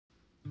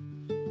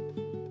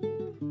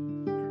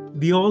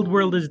The old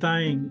world is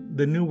dying,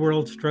 the new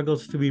world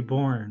struggles to be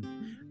born.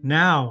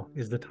 Now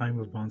is the time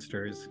of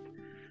monsters.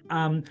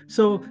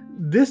 So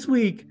this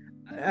week,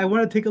 I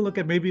want to take a look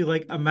at maybe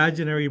like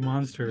imaginary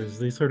monsters,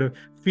 these sort of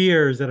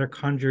fears that are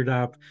conjured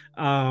up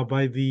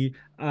by the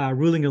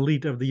ruling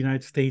elite of the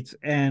United States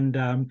and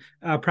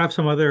perhaps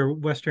some other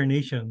Western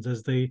nations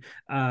as they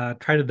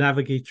try to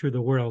navigate through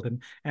the world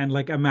and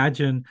like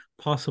imagine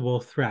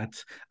possible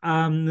threats.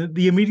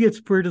 The immediate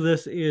spur to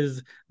this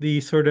is the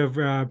sort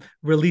of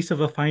release of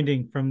a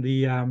finding from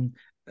the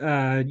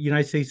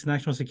United States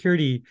National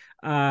Security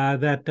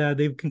that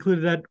they've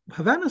concluded that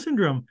Havana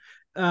syndrome,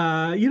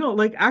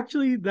 like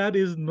actually that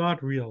is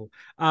not real.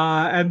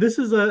 And this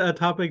is a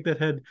topic that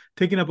had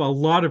taken up a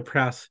lot of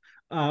press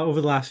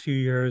over the last few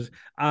years.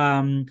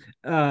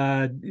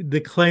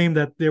 The claim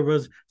that there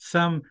was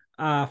some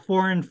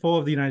foreign foe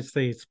of the United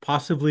States,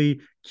 possibly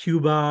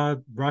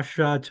Cuba,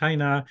 Russia,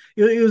 China.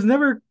 It was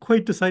never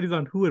quite decided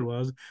on who it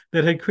was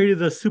that had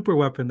created a super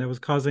weapon that was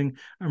causing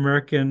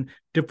American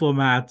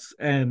diplomats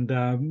and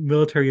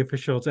military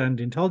officials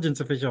and intelligence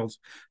officials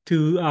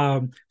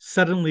to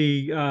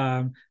suddenly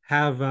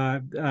have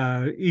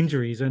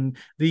injuries. And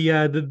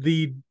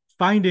the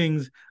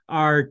findings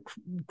are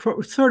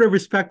sort of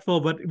respectful,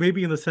 but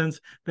maybe in the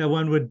sense that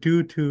one would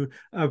do to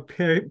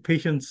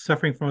patients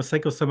suffering from a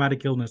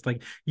psychosomatic illness.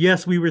 Like,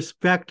 yes, we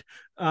respect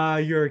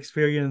your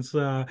experience.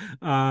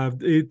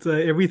 It's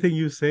everything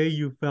you say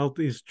you felt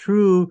is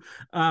true,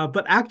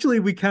 but actually,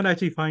 we can't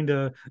actually find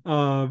a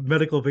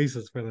medical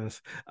basis for this.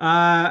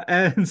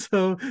 And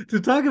so, to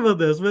talk about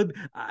this,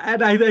 I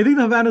think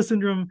the Havana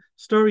syndrome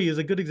story is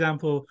a good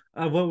example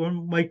of what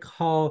one might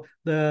call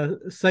the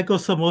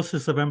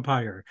psychosomosis of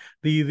empire,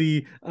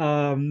 the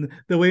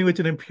way in which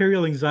an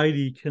imperial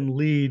anxiety can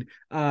lead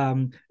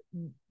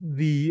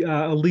the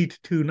elite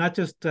to not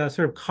just sort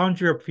of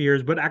conjure up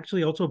fears, but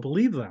actually also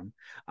believe them.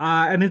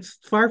 And it's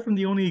far from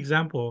the only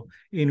example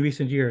in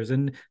recent years.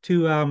 And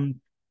to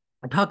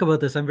talk about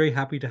this, I'm very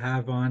happy to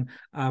have on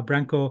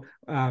Branko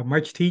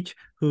March-Teach,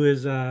 who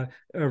is a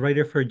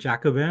writer for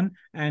Jacobin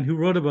and who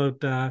wrote about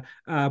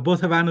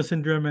both Havana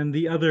syndrome and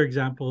the other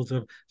examples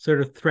of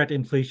sort of threat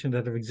inflation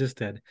that have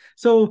existed.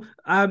 So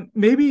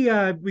maybe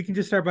we can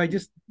just start by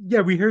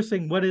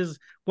rehearsing what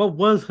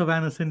was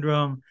Havana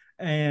syndrome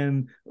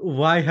and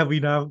why have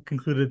we now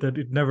concluded that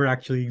it never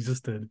actually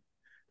existed?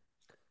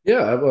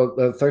 Yeah,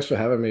 well, thanks for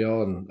having me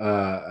on.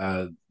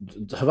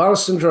 Havana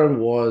syndrome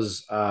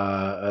was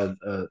a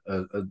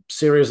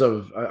series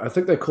of, I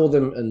think they call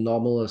them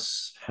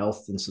anomalous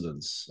health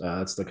incidents.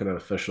 That's the kind of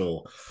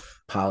official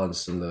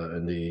parlance in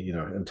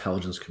the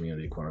intelligence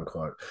community, quote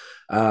unquote.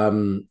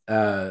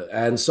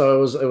 And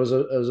so it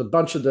was a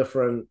bunch of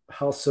different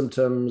health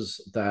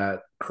symptoms that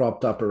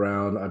cropped up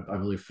around, I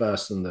believe,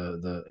 first in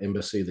the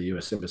embassy, the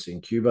U.S. embassy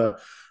in Cuba,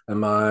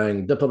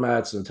 among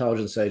diplomats and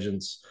intelligence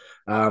agents.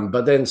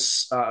 But then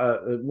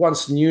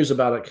once news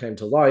about it came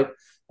to light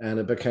and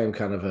it became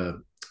kind of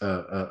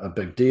a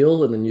big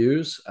deal in the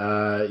news,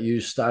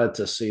 you started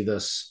to see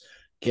this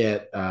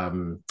get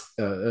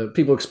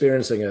people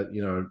experiencing it,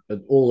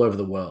 all over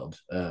the world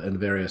in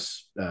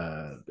various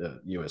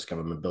U.S.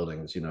 government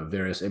buildings,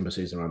 various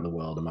embassies around the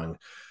world among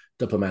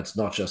diplomats,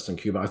 not just in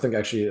Cuba. I think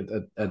actually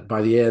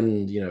by the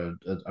end,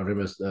 I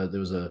remember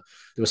there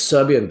were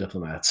Serbian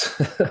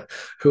diplomats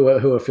who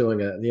were feeling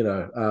it,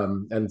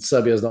 and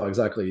Serbia is not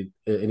exactly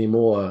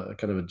anymore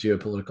kind of a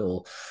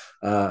geopolitical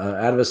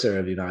adversary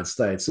of the United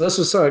States. So this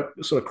was sort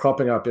of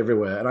cropping up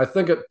everywhere, and I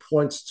think it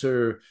points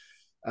to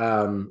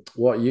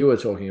what you were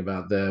talking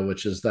about there,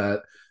 which is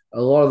that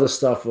a lot of the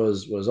stuff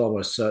was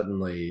almost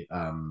certainly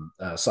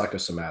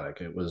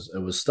psychosomatic. It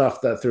was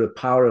stuff that through the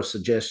power of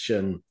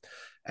suggestion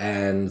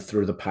and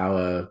through the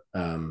power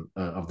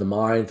of the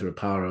mind, through the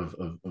power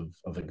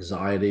of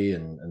anxiety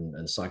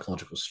and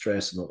psychological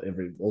stress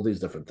and all these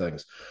different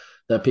things,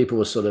 that people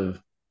were sort of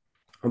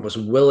almost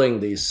willing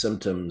these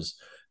symptoms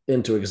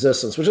into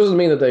existence, which doesn't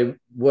mean that they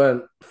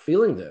weren't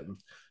feeling them,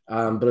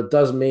 but it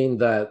does mean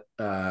that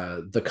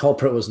the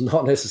culprit was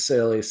not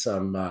necessarily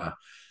some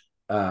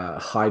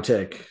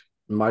high-tech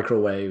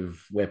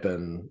microwave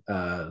weapon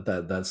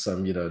that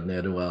some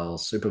ne'er do well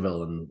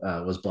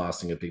supervillain was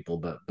blasting at people,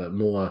 but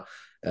more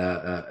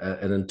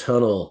an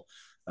internal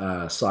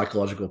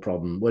psychological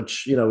problem,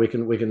 which we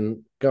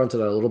can go into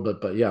that a little bit,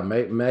 but yeah,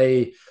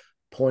 may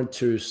point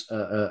to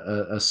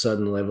a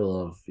certain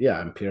level of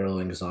imperial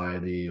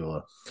anxiety,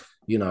 or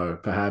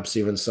perhaps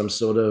even some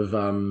sort of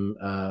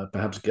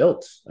perhaps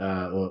guilt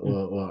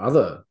or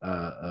other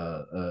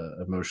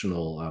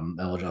emotional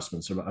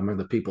maladjustments among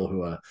the people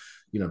who are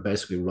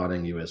basically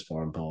running U.S.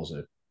 foreign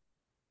policy.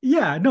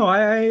 Yeah, no,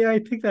 I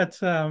think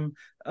that's right.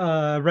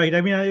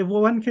 I mean,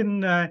 one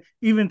can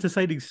even to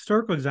cite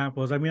historical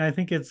examples. I mean, I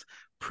think it's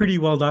pretty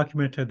well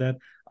documented that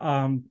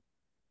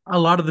a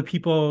lot of the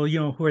people,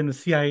 who are in the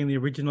CIA in the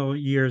original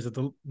years of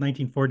the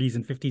 1940s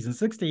and 50s and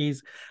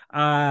 60s,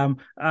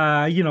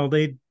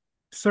 they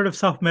sort of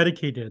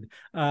self-medicated,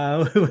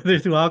 whether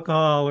through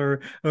alcohol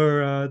or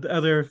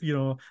other,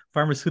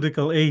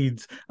 pharmaceutical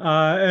aids.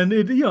 And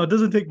it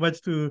doesn't take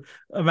much to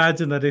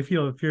imagine that if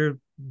you're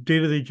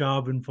day-to-day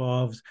job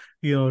involves,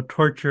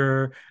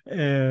 torture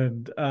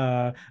and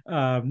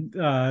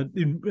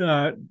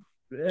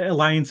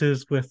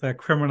alliances with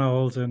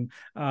criminals and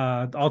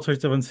all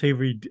sorts of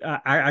unsavory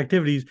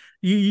activities,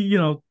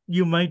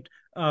 you might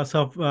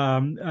self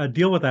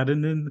deal with that,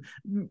 and then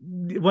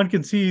one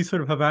can see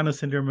sort of Havana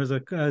syndrome as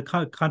a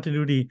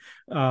continuity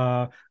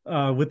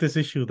with this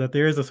issue, that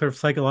there is a sort of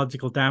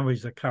psychological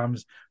damage that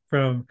comes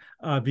from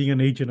being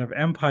an agent of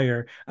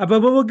empire.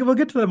 But we'll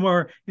get to that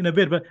more in a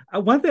bit. But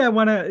one thing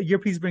your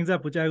piece brings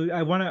up, which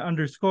I want to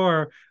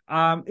underscore,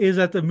 is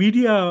that the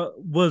media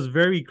was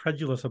very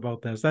credulous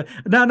about this.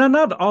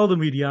 Not all the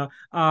media.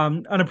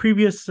 On a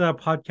previous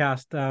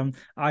podcast,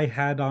 I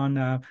had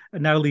on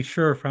Natalie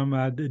Scher from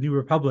the New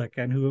Republic,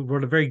 and who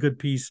wrote a very good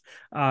piece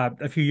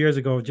a few years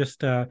ago,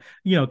 just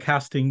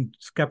casting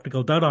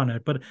skeptical doubt on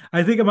it. But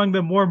I think among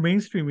the more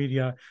mainstream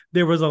media,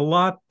 there was a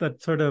lot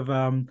that sort of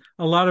a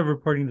lot of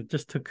reporting that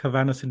just took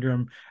Havana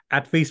syndrome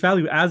at face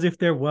value, as if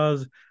there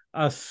was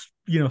a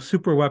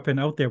super weapon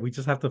out there. We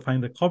just have to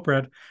find the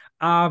culprit,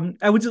 and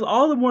which is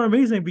all the more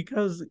amazing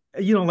because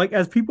like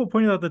as people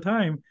pointed out at the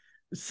time,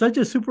 such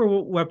a super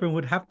weapon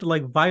would have to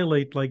like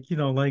violate like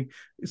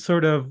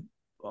sort of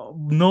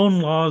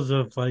known laws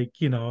of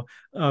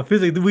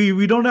physics.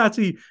 We don't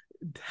actually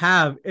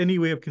have any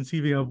way of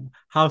conceiving of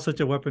how such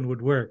a weapon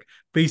would work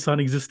based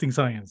on existing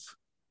science.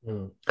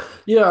 Mm.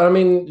 Yeah, I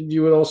mean,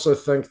 you would also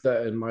think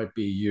that it might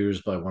be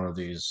used by one of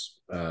these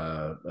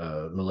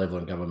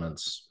malevolent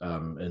governments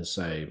in,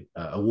 say,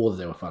 a war that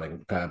they were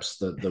fighting, perhaps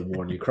the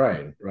war in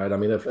Ukraine, right? I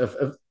mean, if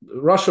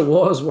Russia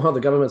was one of the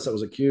governments that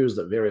was accused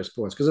at various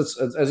points, because it's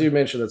as you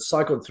mentioned, it's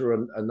cycled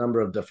through a number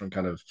of different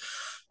kind of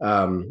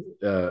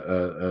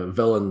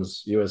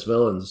villains, U.S.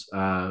 villains,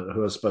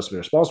 who are supposed to be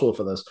responsible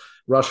for this.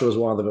 Russia was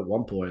one of them at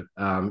one point.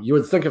 You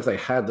would think if they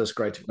had this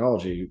great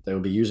technology, they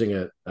would be using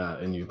it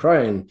in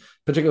Ukraine,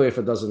 particularly if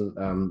it doesn't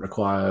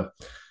require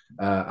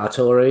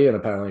artillery, and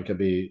apparently it could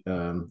be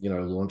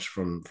launched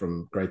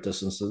from great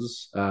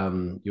distances.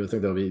 You would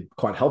think that would be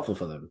quite helpful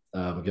for them,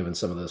 given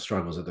some of the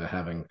struggles that they're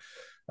having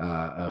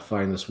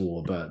fighting this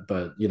war. But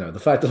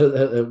the fact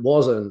that it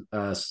wasn't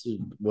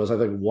was, I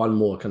think, one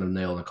more kind of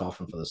nail in the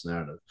coffin for this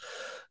narrative.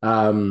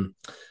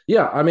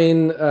 Yeah, I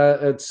mean,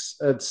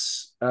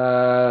 it's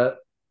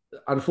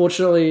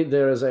unfortunately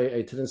there is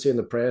a tendency in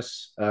the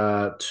press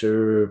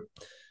to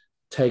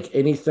take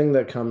anything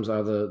that comes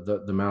out of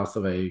the mouth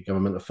of a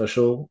government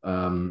official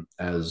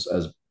as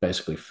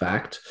basically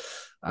fact,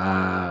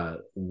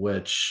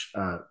 which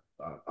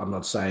I'm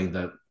not saying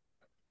that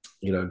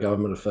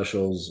government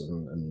officials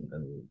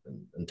and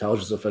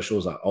intelligence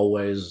officials are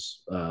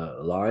always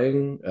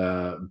lying,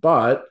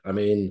 but I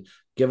mean,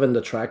 given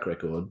the track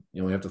record,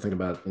 we have to think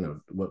about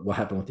what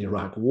happened with the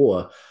Iraq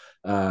War,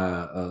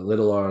 let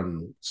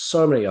alone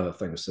so many other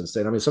things since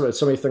then. I mean, so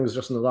many things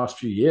just in the last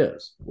few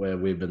years where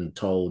we've been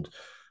told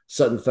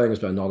certain things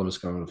by anonymous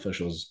government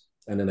officials,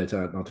 and then they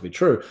turn out not to be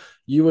true.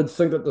 You would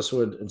think that this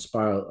would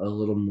inspire a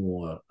little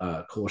more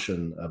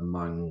caution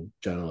among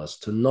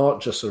journalists to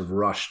not just sort of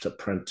rush to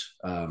print,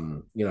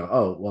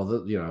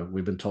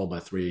 we've been told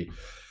by three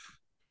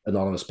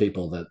anonymous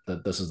people that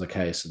this is the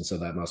case, and so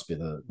that must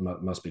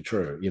be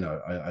true.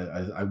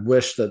 I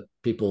wish that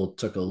people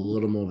took a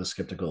little more of a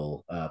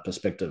skeptical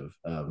perspective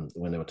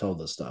when they were told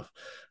this stuff.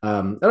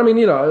 And I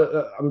mean,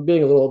 I'm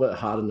being a little bit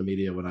hard on the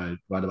media when I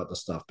write about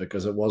this stuff,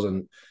 because it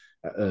wasn't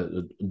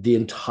the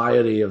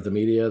entirety of the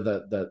media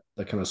that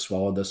kind of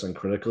swallowed this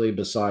uncritically.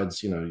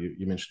 Besides, you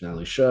mentioned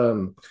Natalie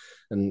Scher,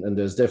 and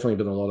there's definitely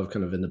been a lot of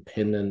kind of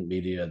independent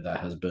media that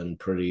has been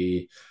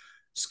pretty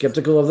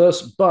skeptical of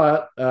this.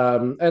 But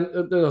and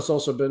there's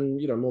also been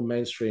more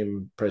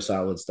mainstream press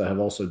outlets that have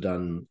also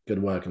done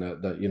good work, and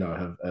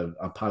that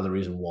are part of the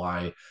reason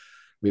why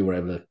we were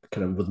able to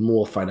kind of with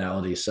more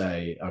finality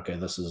say, okay,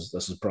 this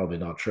is probably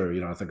not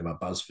true. I think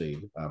about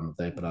BuzzFeed.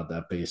 They put out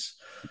that piece,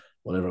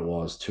 whatever it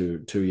was,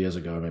 two years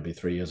ago, maybe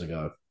 3 years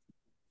ago,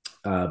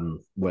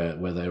 where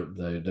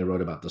they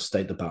wrote about the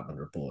State Department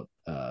report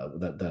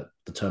that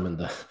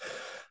determined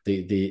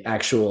the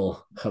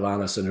actual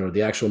Havana syndrome,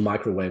 the actual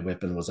microwave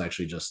weapon, was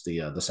actually just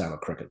the sound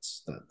of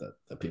crickets that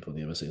people in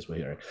the embassies were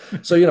hearing.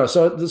 So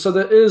so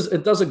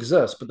it does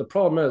exist, but the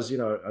problem is,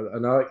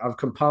 and I've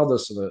compiled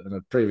this in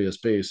a previous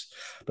piece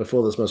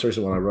before this most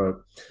recent one I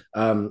wrote.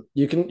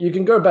 You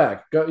can go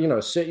back,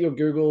 set your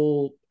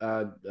Google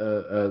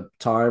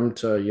time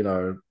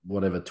to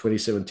whatever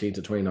 2017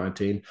 to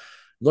 2019,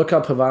 look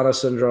up Havana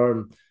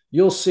syndrome.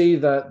 You'll see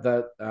that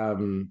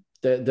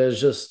there's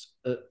just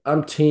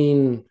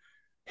umpteen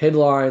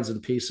headlines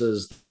and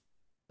pieces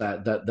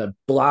that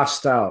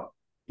blast out,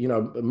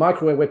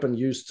 microwave weapon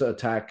used to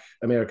attack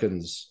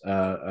Americans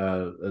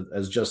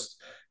as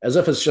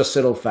if it's just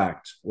settled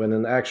fact, when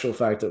in actual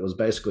fact it was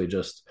basically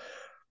just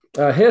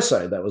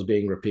hearsay that was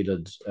being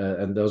repeated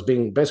and that was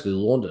being basically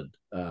laundered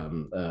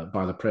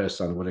by the press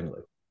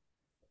unwittingly.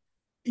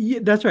 Yeah,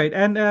 that's right.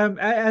 And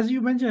as you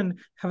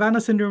mentioned,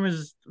 Havana syndrome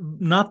is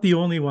not the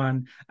only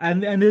one,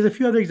 and there's a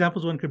few other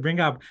examples one could bring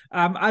up.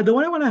 The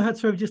one I want to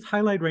sort of just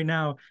highlight right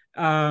now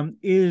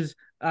is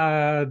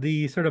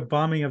the sort of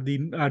bombing of the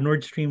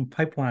Nord Stream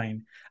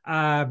pipeline,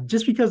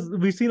 just because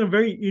we've seen a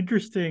very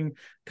interesting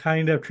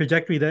kind of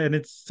trajectory that, and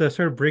it's sort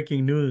of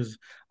breaking news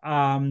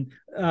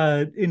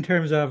in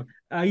terms of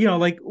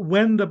like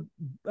when the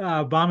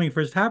bombing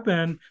first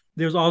happened,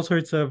 there's all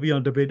sorts of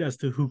debate as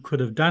to who could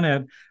have done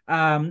it,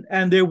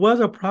 and there was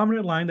a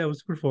prominent line that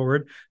was put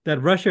forward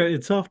that Russia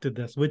itself did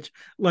this, which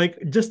like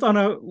just on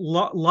a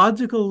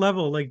logical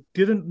level like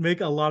didn't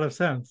make a lot of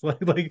sense.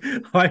 Like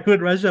why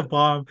would Russia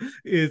bomb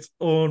its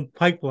own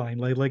pipeline?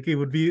 Like it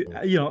would be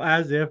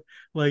as if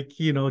like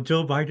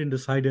Joe Biden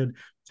decided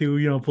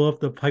to blow up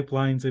the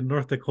pipelines in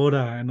North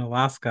Dakota and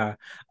Alaska.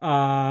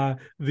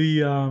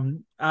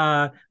 The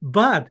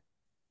But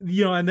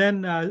and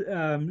then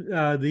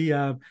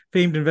the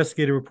famed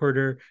investigative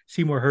reporter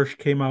Seymour Hersh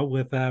came out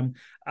with a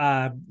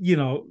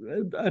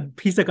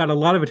piece that got a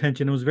lot of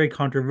attention. It was very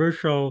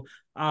controversial,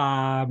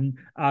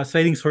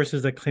 citing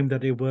sources that claimed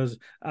that it was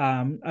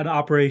an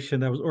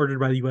operation that was ordered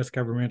by the U.S.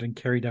 government and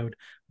carried out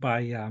by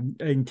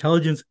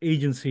intelligence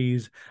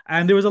agencies.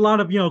 And there was a lot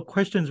of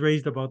questions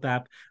raised about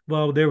that.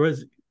 Well, there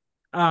was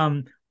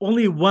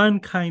only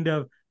one kind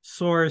of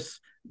source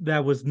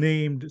that was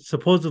named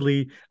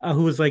supposedly,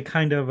 who was like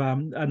kind of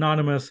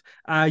anonymous.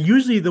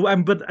 Usually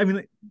but I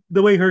mean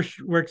the way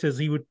Hirsch works is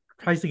he would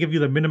tries to give you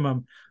the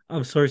minimum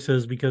of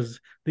sources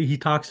because he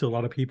talks to a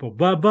lot of people.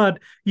 But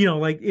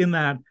like in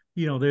that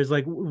there's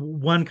like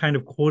one kind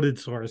of quoted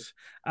source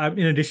in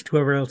addition to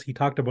whoever else he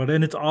talked about,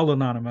 and it's all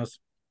anonymous.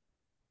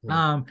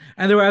 Mm.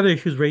 And there were other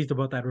issues raised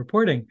about that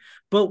reporting.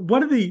 But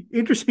one of the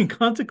interesting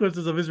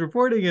consequences of his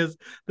reporting is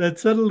that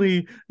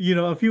suddenly,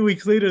 a few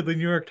weeks later, the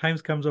New York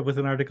Times comes up with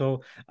an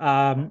article,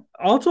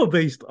 also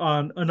based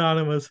on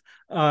anonymous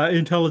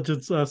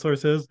intelligence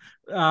sources,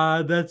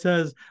 that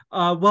says,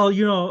 well,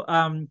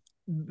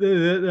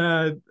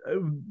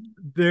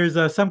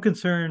 there's some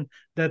concern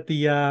that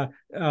the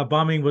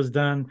bombing was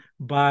done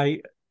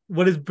by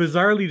what is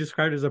bizarrely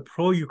described as a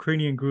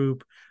pro-Ukrainian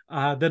group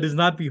that is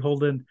not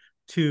beholden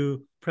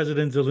to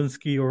President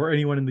Zelensky or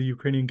anyone in the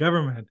Ukrainian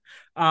government,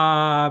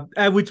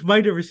 which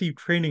might have received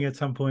training at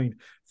some point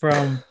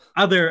from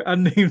other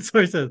unnamed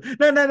sources.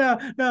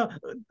 No.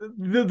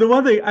 The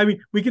one thing, I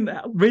mean, we can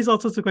raise all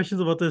sorts of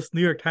questions about this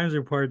New York Times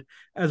report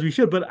as we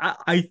should, but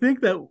I think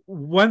that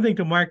one thing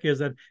to mark is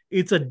that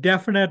it's a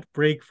definite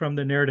break from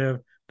the narrative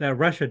that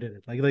Russia did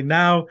it. Like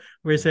now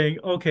we're saying,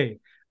 okay,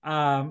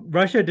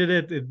 Russia did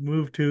it. It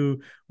moved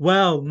to,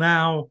 well,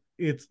 now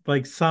it's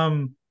like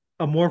some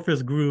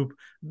amorphous group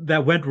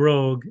that went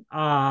rogue,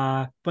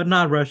 but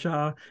not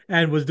Russia,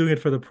 and was doing it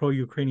for the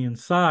pro-Ukrainian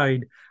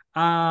side.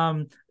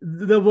 What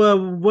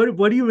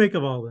do you make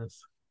of all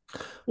this?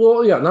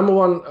 Well, yeah, number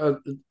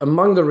one,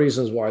 among the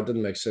reasons why it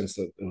didn't make sense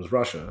that it was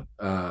Russia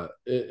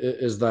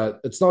is that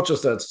it's not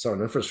just that it's its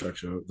own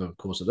infrastructure, though of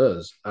course it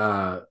is.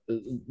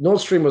 Nord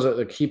Stream was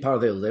a key part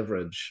of their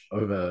leverage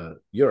over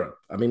Europe.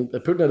 I mean,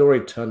 Putin had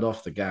already turned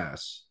off the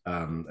gas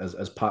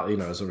as part,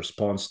 as a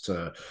response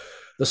to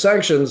the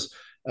sanctions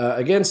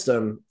against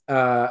them.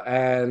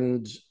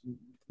 And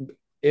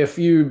if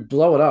you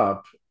blow it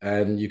up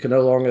and you can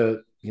no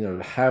longer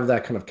have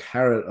that kind of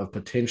carrot of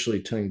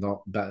potentially turning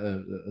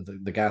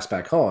the gas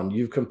back on,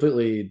 you've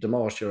completely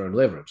demolished your own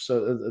leverage.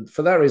 So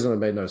for that reason, it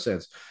made no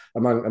sense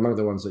among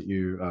the ones that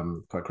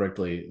you quite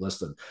correctly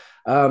listed.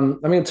 I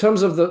mean, in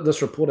terms of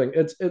this reporting,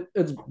 it's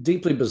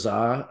deeply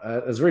bizarre.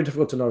 It's very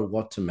difficult to know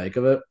what to make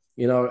of it.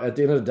 At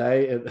the end of the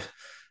day,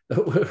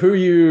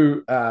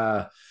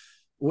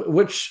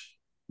 which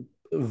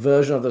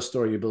version of the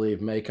story you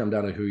believe may come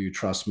down to who you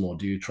trust more.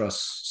 Do you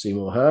trust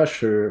Seymour Hersh,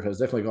 who has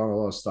definitely gotten a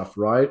lot of stuff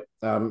right,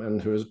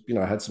 and who has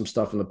had some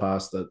stuff in the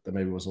past that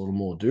maybe was a little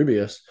more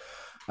dubious,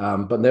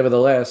 but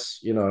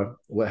nevertheless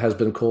what has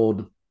been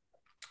called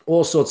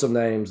all sorts of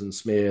names and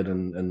smeared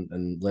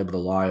and labeled a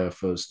liar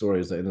for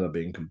stories that ended up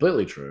being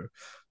completely true,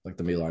 like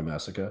the My Lai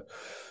massacre,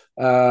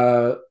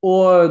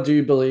 or do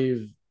you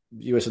believe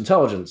U.S.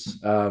 intelligence,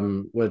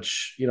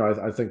 which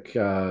I think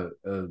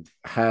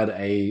had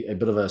a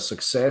bit of a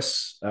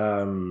success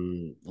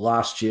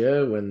last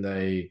year when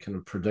they kind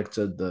of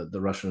predicted the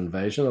Russian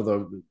invasion.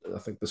 Although I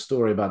think the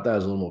story about that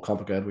is a little more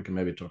complicated. We can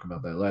maybe talk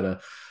about that later.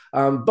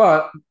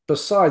 But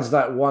besides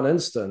that one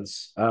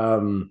instance,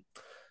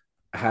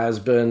 has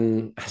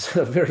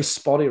a very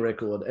spotty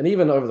record, and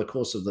even over the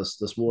course of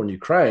this war in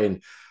Ukraine,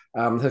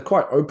 has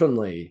quite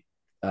openly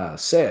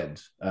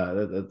said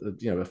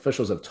that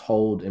officials have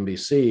told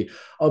NBC,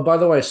 oh, by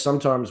the way,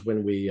 sometimes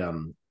when we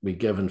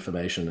give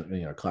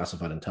information,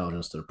 classified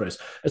intelligence to the press,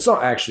 it's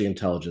not actually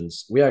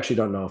intelligence. We actually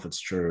don't know if it's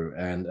true,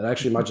 and it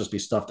actually might just be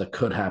stuff that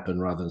could happen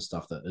rather than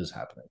stuff that is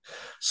happening.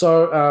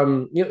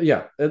 So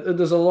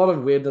there's a lot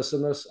of weirdness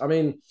in this. I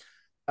mean,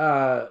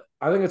 I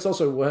think it's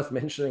also worth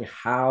mentioning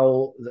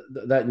how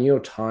that New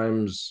York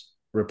Times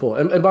report,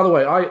 and by the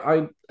way,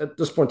 I at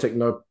this point take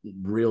no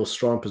real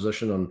strong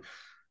position on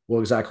what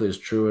exactly is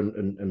true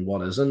and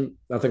what isn't.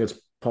 I think it's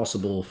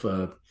possible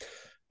for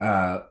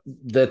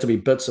there to be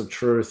bits of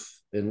truth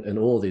in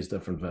all these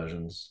different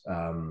versions,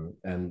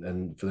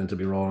 and for them to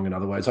be wrong in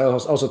other ways. I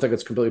also think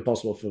it's completely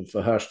possible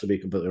for Hirsch to be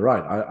completely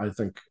right. I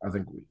think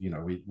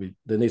we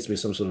there needs to be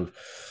some sort of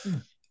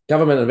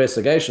government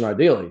investigation,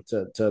 ideally,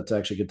 to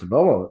actually get to the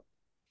bottom of it.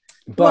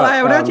 Well, But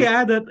I would actually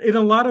add that in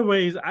a lot of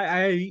ways,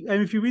 I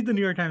if you read the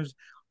New York Times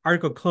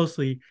article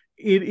closely,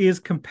 it is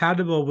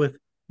compatible with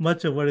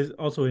much of what is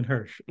also in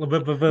Hirsch. But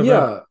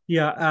yeah,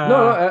 yeah,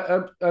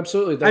 no,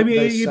 absolutely. I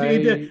They mean,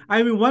 say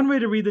I mean, one way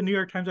to read the New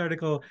York Times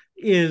article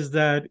is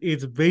that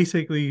it's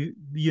basically,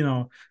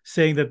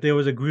 saying that there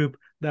was a group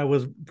that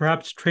was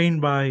perhaps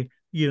trained by,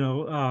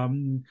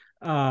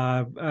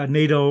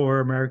 NATO or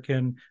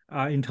American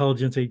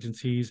intelligence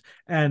agencies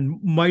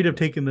and might have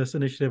taken this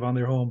initiative on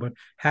their own, but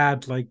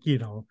had like,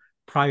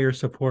 prior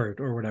support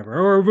or whatever.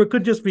 Or it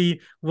could just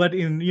be what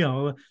in,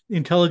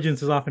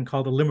 intelligence is often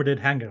called a limited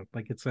hangout.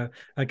 Like it's a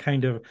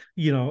kind of,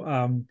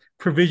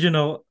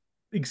 provisional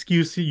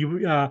excuse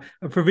a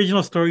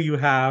provisional story you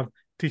have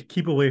to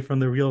keep away from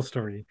the real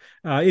story.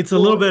 It's a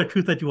little bit of well,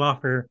 truth that you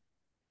offer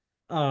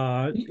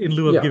in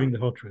lieu of yeah, giving the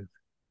whole truth.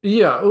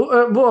 yeah,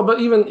 well, but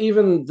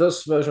even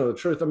this version of the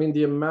truth, I mean,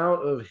 the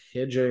amount of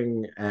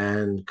hedging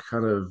and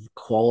kind of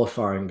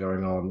qualifying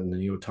going on in the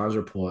New York Times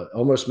report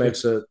almost Yeah.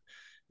 makes it.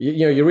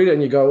 You read it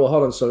and you go, well,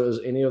 hold on. So is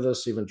any of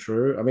this even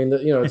true? I mean,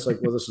 it's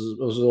like, well, this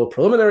is all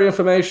preliminary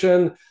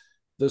information.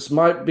 This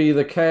might be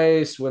the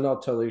case. We're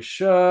not totally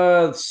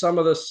sure. Some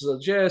of this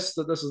suggests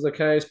that this is the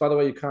case. By the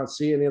way, you can't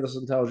see any of this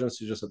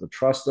intelligence. You just have to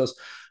trust us.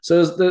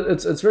 So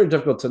it's very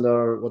difficult to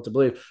know what to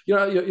believe.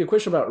 Your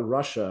question about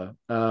Russia.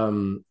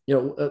 To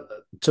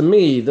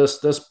me,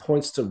 this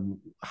points to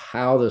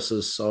how this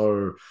is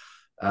so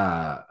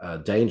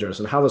dangerous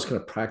and how this kind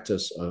of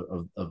practice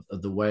of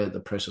the way that the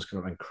press is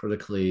kind of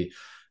uncritically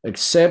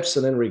accepts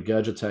and then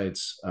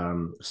regurgitates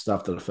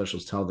stuff that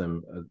officials tell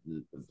them,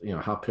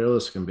 how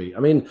perilous it can be. I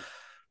mean,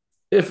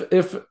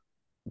 if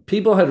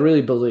people had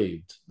really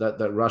believed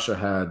that Russia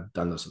had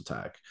done this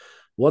attack,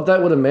 what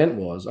that would have meant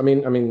was, I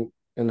mean,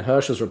 in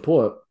Hirsch's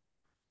report,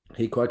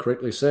 he quite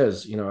correctly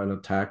says, an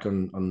attack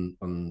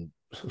on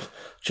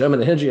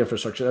German energy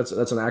infrastructure,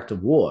 that's an act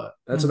of war.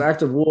 That's an Mm.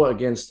 act of war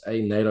against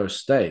a NATO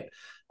state.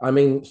 I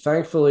mean,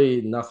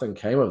 thankfully, nothing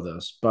came of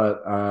this.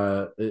 But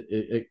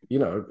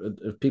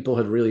if people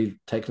had really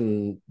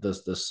taken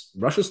this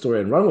Russia story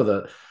and run with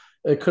it,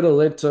 it could have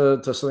led to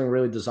something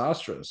really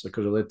disastrous. It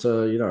could have led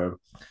to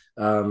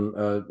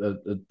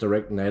a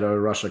direct NATO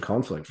Russia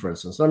conflict, for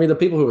instance. I mean, the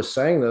people who were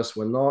saying this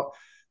were not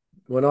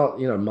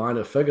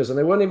minor figures, and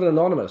they weren't even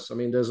anonymous. I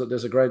mean, there's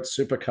a great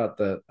supercut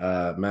that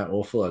Matt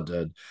Orfala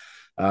did,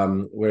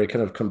 where he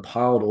kind of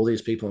compiled all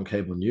these people in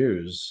cable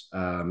news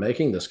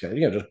making this case,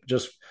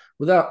 just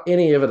without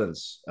any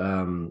evidence,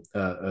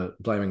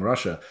 blaming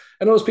Russia.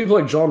 And it was people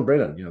like John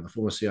Brennan, the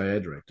former CIA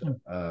director,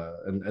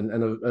 Mm.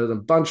 and a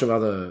bunch of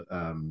other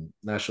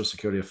national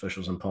security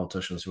officials and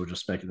politicians who were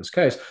just making this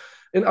case.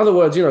 In other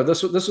words,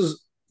 this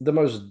is the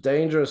most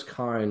dangerous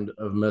kind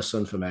of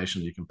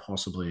misinformation you can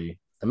possibly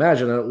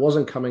imagine. And it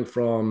wasn't coming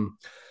from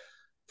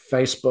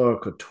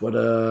Facebook or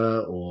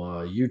Twitter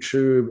or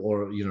YouTube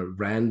or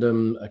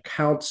random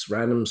accounts,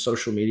 random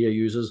social media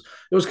users.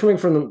 It was coming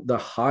from the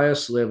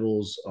highest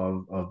levels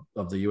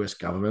of the U.S.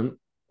 government,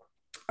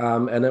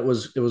 and it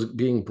was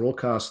being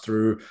broadcast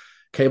through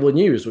cable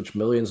news, which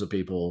millions of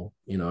people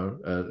in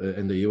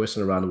the U.S.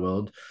 and around the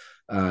world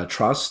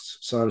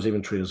trust, sometimes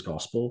even treat as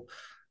gospel.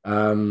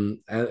 And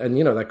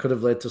that could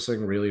have led to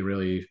something really,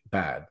 really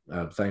bad.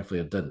 Thankfully,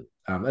 it didn't.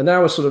 And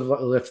now we're sort of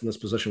left in this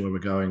position where we're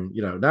going,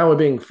 now we're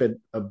being fed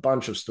a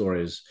bunch of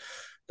stories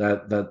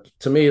that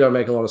to me don't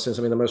make a lot of sense.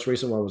 I mean, the most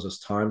recent one was this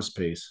Times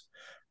piece,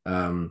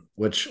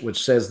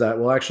 which says that,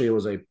 well, actually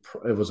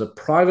it was a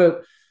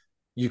private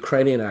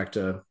Ukrainian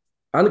actor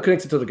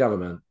unconnected to the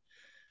government,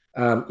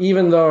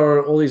 even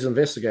though all these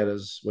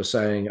investigators were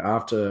saying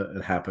after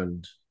it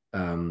happened,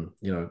 in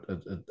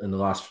the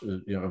last,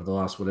 of the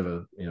last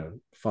whatever,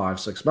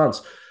 5-6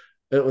 months,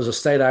 it was a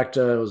state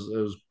actor. It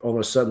was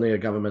almost certainly a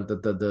government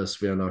that did this.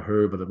 We don't know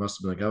who, but it must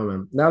have been a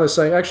government. Now they're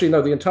saying, actually,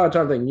 no, the entire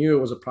time they knew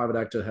it was a private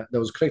actor that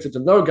was connected to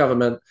no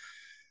government,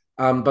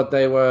 but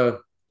they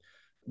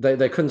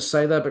couldn't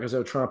say that because they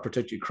were trying to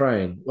protect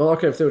Ukraine. Well,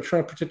 okay, if they were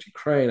trying to protect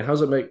Ukraine, how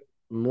does it make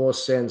more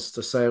sense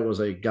to say it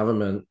was a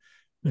government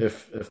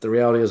if the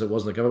reality is it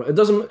wasn't a government? It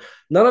doesn't.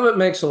 None of it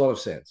makes a lot of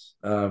sense.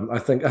 I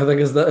think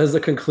is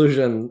the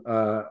conclusion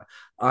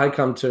I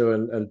come to,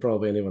 and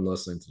probably anyone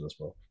listening to this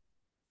will.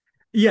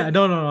 Yeah,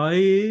 no, no, no.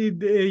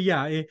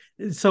 Yeah.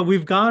 So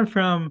we've gone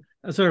from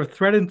a sort of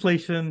threat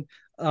inflation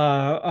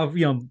of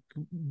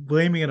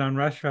blaming it on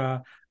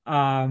Russia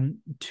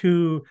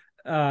to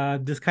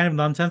this kind of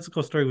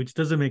nonsensical story which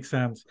doesn't make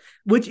sense.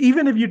 Which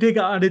even if you take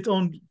it on its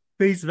own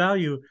face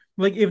value,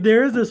 like if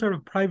there is a sort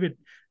of private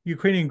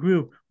Ukrainian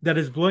group that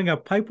is blowing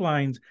up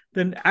pipelines,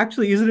 then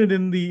actually isn't it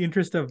in the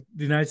interest of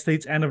the United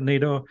States and of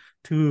NATO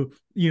to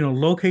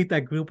locate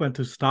that group and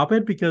to stop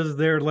it because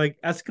they're like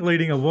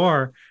escalating a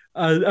war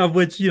of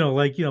which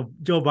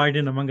Joe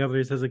Biden, among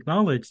others, has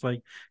acknowledged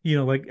like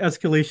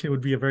escalation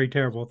would be a very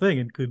terrible thing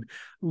and could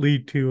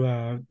lead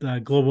to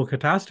global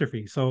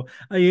catastrophe. So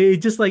it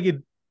just like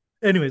it,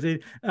 anyways.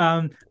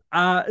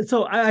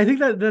 So I think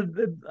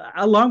that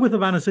along with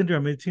Havana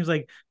syndrome, it seems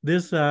like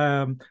this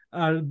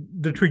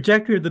the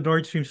trajectory of the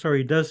Nord Stream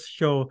story does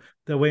show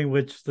the way in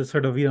which the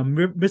sort of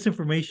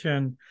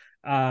misinformation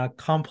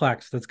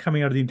complex that's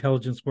coming out of the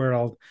intelligence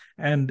world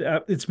and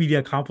its media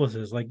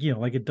accomplices, like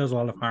it does a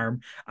lot of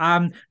harm.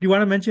 Do you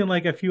want to mention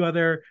like a few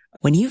other?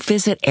 When you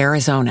visit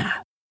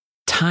Arizona,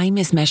 time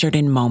is measured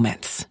in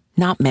moments,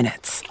 not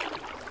minutes.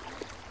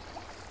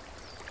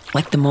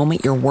 Like the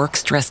moment your work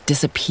stress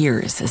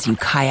disappears as you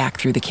kayak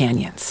through the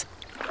canyons.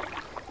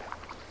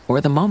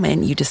 Or the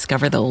moment you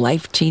discover the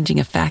life-changing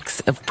effects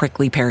of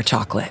prickly pear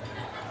chocolate.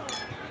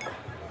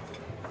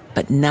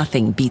 But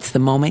nothing beats the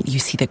moment you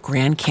see the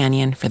Grand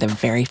Canyon for the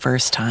very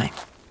first time.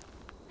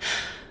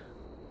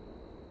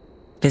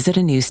 Visit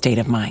a new state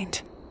of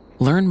mind.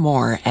 Learn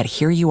more at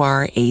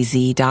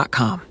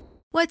hereyouareaz.com.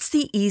 What's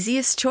the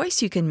easiest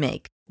choice you can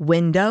make?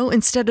 Window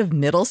instead of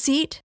middle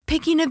seat?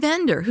 Picking a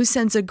vendor who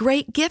sends a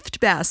great gift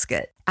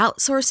basket?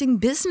 Outsourcing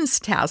business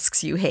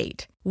tasks you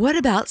hate? What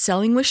about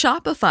selling with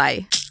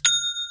Shopify?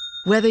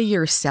 Whether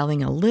you're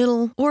selling a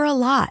little or a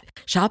lot,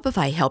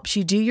 Shopify helps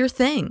you do your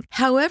thing,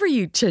 however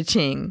you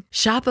cha-ching.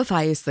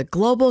 Shopify is the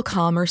global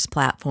commerce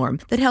platform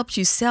that helps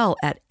you sell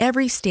at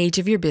every stage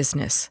of your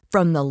business.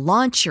 From the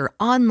launch your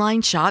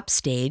online shop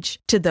stage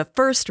to the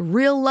first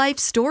real-life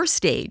store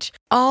stage,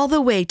 all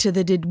the way to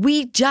the did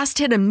we just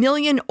hit a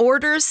million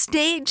orders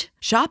stage.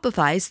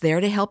 Shopify's there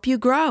to help you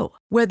grow.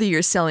 Whether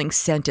you're selling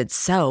scented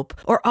soap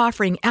or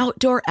offering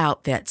outdoor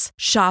outfits,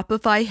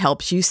 Shopify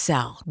helps you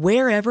sell.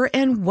 Wherever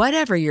and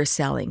whatever you're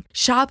selling,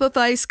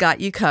 Shopify's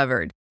got you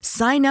covered.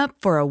 Sign up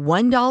for a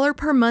 $1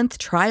 per month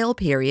trial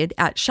period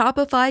at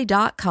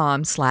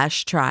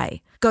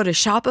shopify.com/try. Go to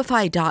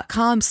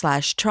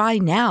shopify.com/try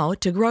now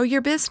to grow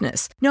your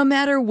business, no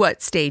matter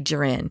what stage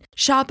you're in.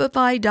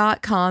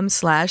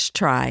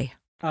 Shopify.com/try.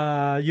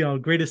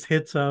 Greatest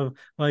hits of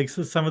like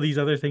some of these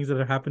other things that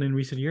have happened in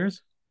recent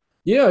years?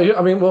 Yeah,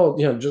 I mean, well,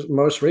 just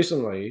most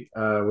recently,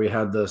 we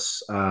had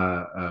this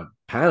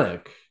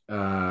panic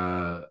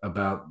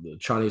about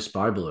Chinese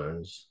spy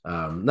balloons.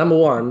 Number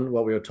one,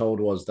 what we were told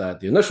was that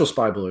the initial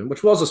spy balloon,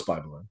 which was a spy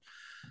balloon,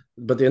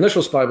 but the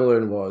initial spy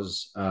balloon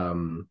was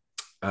the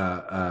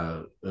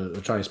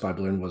Chinese spy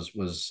balloon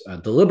was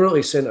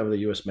deliberately sent over the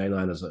U.S.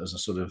 mainland as a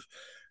sort of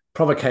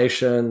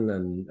provocation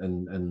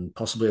and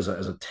possibly as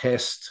a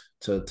test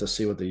to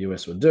see what the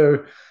US would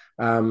do.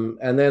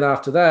 And then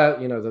after that,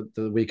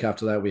 the week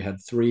after that, we had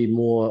three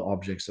more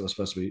objects that were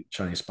supposed to be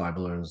Chinese spy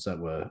balloons that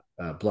were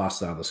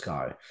blasted out of the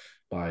sky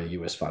by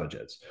US fighter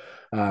jets.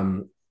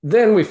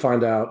 Then we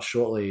find out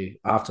shortly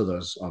after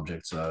those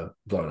objects are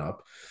blown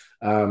up.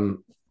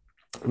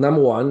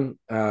 Number one,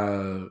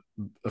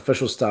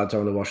 officials started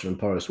telling the Washington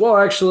Post, well,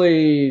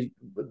 actually,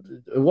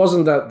 it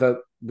wasn't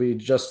that we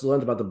just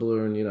learned about the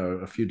balloon,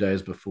 a few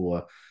days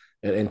before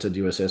it entered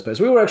US airspace.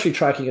 We were actually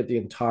tracking it the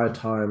entire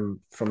time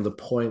from the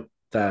point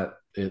that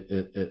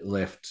it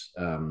left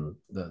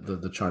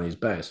the Chinese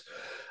base.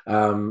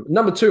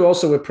 Number two,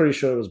 also, we're pretty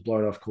sure it was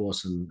blown off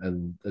course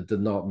and it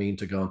did not mean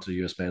to go into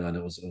the US mainland.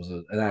 It was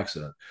an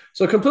accident.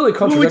 So completely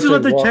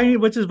contradicting.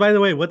 Which is, by the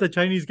way, what the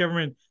Chinese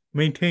government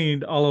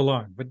maintained all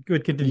along. But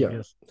good,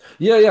 continue.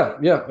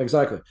 Yeah,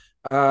 exactly.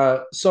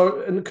 So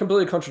it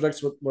completely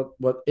contradicts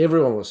what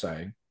everyone was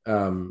saying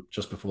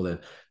just before then.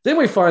 Then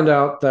we find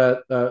out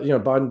that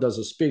Biden does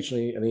a speech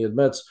and he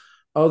admits,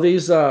 oh,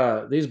 these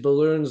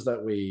balloons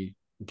that we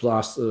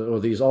blast or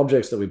these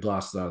objects that we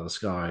blasted out of the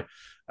sky,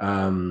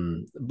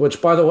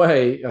 which, by the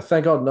way,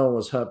 thank God no one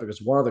was hurt,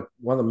 because one of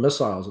the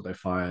missiles that they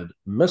fired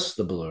missed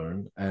the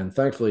balloon and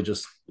thankfully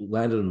just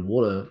landed in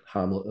water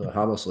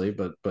harmlessly.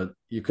 But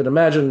you could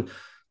imagine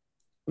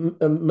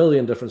a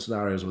million different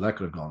scenarios where that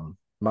could have gone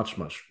much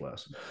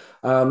worse.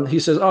 He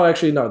says, oh,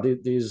 actually no,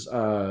 these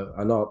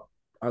are not.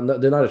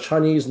 They're neither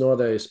Chinese nor are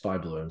they spy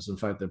balloons. In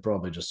fact, they're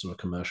probably just sort of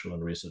commercial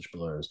and research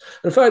balloons.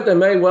 In fact, they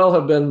may well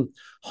have been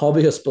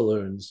hobbyist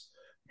balloons,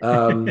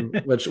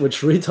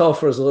 which retail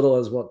for as little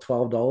as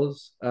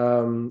 $12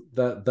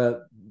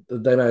 that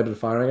they may have been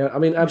firing at. I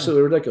mean,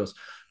 absolutely ridiculous.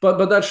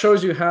 But that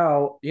shows you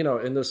how,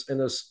 in this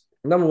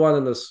number one,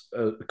 in this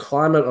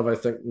climate of, I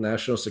think,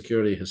 national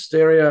security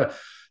hysteria,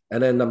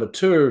 and then number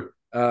two,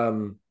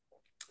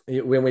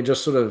 when we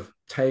just sort of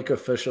take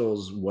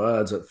officials'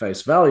 words at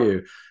face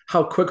value,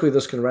 how quickly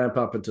this can ramp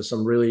up into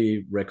some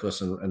really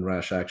reckless and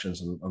rash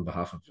actions on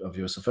behalf of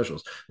US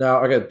officials.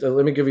 Now, okay,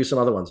 let me give you some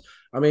other ones.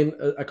 I mean,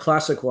 a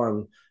classic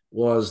one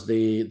was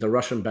the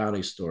Russian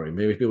bounty story.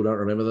 Maybe people don't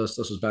remember this.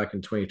 This was back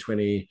in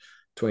 2020,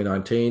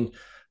 2019.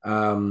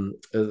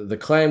 The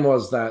claim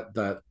was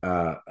that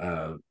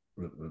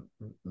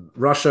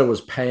Russia was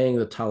paying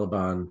the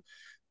Taliban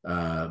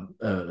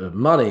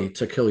money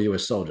to kill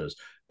US soldiers.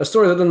 a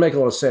story that didn't make a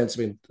lot of sense.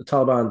 I mean, the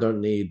Taliban don't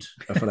need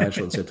a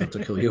financial incentive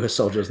to kill U.S.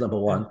 soldiers. Number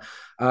one.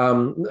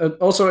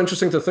 Also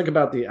interesting to think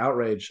about the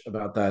outrage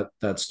about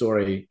that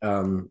story.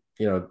 In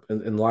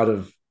light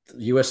of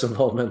U.S.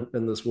 involvement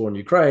in this war in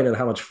Ukraine and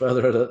how much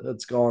further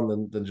it's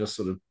gone than just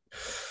sort of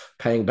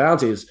paying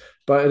bounties.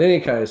 But in any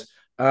case,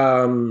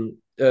 that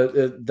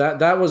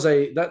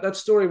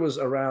story was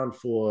around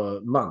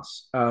for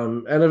months,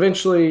 and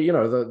eventually,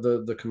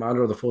 the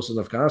commander of the forces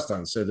in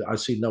Afghanistan said, "I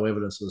see no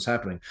evidence of this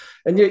happening."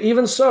 And yet,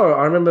 even so,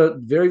 I remember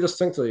very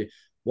distinctly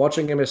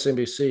watching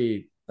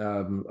MSNBC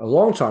a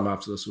long time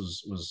after this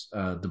was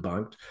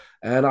debunked,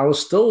 and I was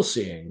still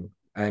seeing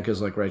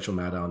anchors like Rachel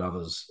Maddow and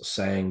others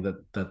saying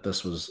that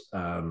this was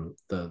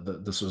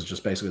this was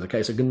just basically the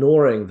case,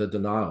 ignoring the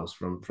denials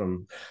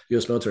from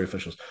U.S. military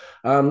officials.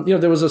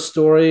 There was a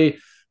story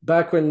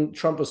back when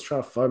Trump was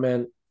trying to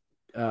foment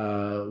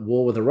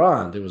war with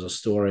Iran. There was a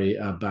story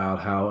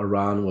about how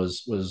Iran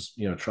was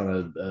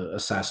trying to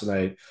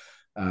assassinate,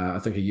 I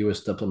think, a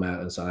U.S. diplomat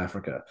in South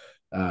Africa.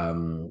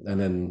 And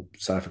then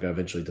South Africa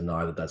eventually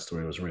denied that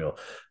story was real.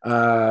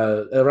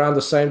 Around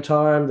the same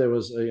time, there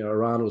was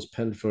Iran was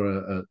pinned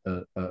for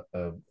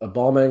a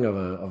bombing of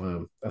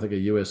I think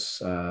a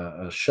U.S.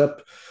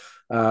 ship.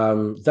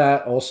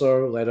 That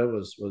also later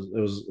was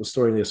a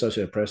story in the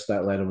Associated Press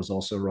that later was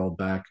also rolled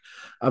back.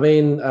 I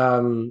mean,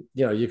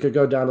 you could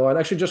go down the line.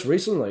 Actually, just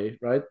recently,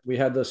 right, we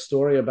had this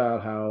story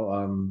about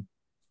how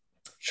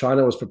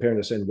China was preparing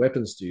to send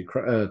weapons to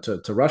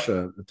to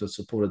Russia to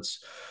support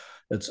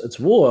its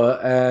war,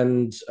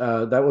 and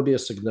that would be a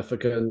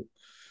significant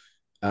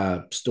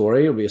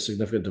story. It would be a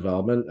significant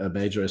development, a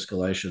major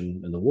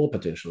escalation in the war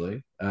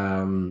potentially.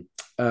 And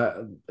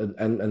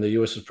the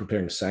US is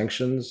preparing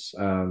sanctions.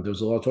 There was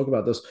a lot of talk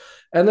about this,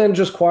 and then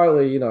just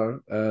quietly,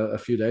 a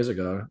few days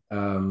ago,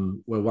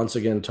 we're once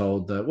again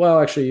told that, well,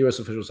 actually, US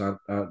officials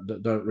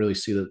don't really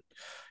see the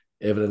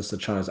evidence that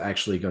China's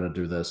actually going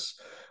to do this.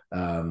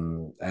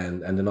 And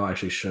they're not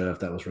actually sure if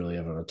that was really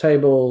ever on the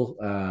table.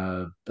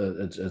 But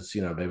it's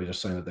maybe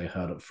just saying that they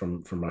heard it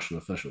from Russian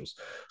officials.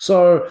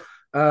 So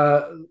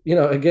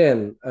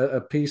again,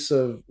 a piece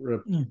of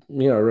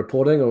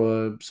reporting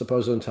or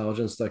supposed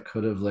intelligence that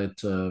could have led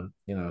to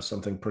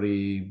something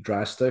pretty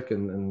drastic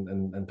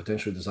and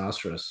potentially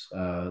disastrous,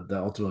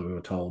 that ultimately we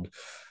were told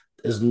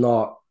is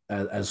not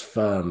as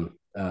firmly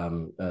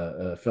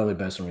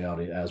based on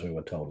reality as we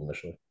were told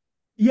initially.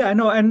 Yeah,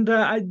 no, and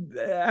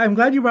I'm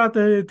glad you brought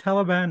the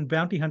Taliban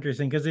bounty hunters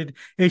thing, because it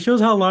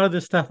shows how a lot of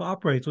this stuff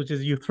operates, which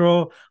is you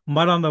throw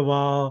mud on the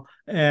wall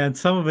and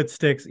some of it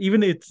sticks.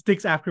 Even it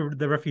sticks after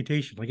the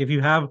refutation. Like if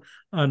you have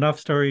enough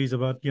stories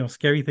about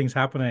scary things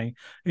happening,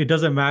 it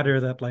doesn't matter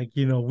that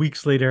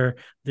weeks later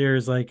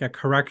there's like a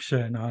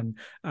correction on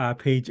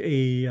page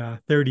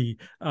A30.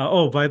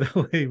 Oh, by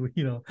the way,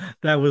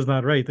 that was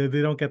not right. They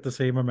don't get the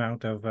same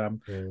amount of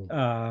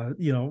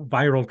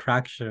viral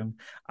traction.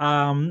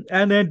 And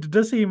then it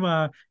does seem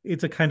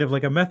it's a kind of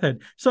like a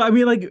method. So I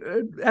mean,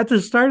 at the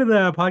start of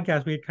the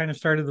podcast, we had kind of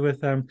started with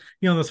the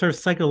sort of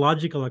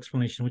psychological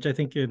explanation, which I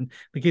think in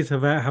the case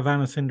of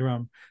Havana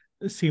syndrome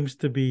seems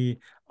to be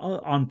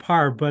on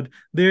par. But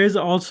there is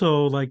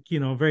also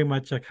very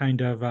much a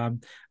kind of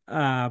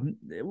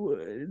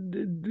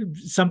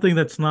something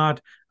that's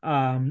not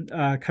coming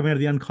out of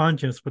the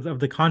unconscious, but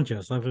of the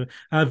conscious,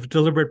 of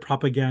deliberate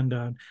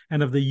propaganda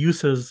and of the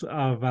uses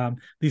of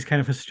these kind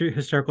of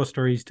historical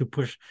stories to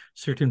push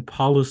certain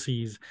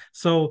policies.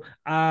 So,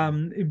 I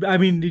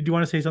mean, do you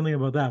want to say something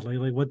about that?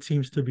 Like what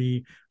seems to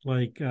be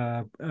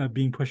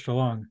being pushed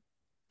along?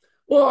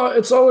 Well,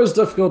 it's always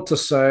difficult to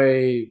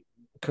say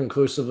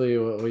conclusively,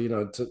 or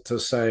to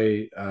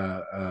say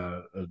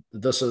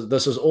this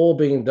is all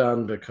being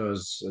done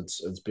because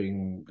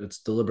it's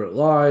deliberate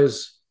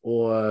lies,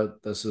 or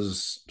this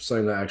is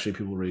something that actually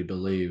people really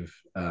believe,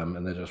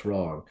 and they're just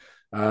wrong.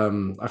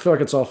 I feel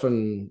like it's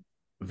often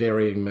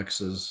varying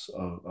mixes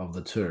of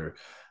the two,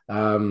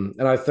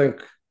 and I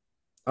think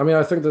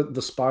that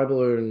the spy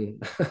balloon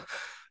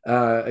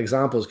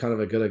example is kind of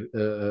a good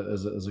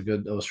is a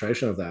good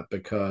illustration of that,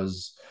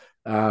 because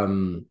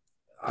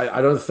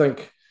I don't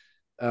think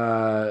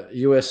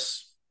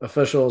U.S.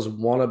 officials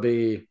want to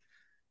be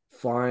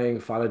flying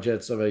fighter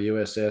jets over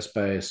U.S.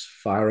 airspace,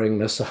 firing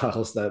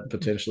missiles that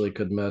potentially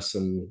could miss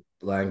and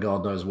land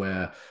God knows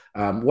where,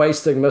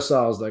 wasting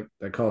missiles that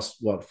cost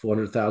what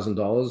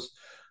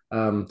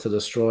 $400,000 to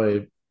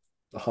destroy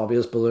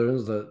hobbyist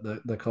balloons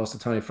that cost a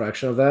tiny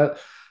fraction of that.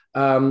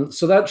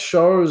 So that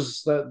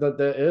shows that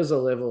there is a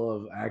level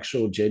of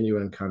actual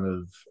genuine kind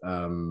of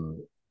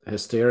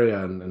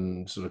hysteria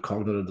and sort of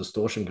cognitive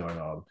distortion going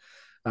on.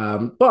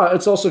 But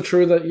it's also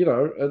true that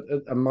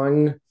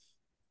among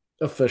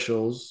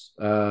officials,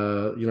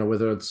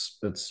 whether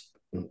it's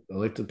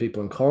elected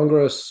people in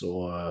Congress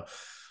or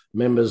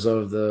members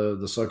of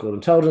the so-called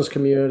intelligence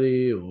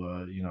community,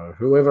 or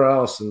whoever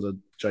else in the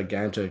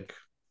gigantic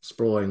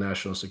sprawling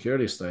national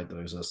security state that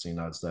exists in the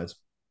United States,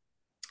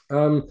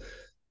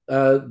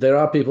 there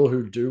are people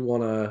who do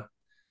want to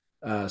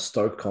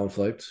stoke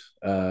conflict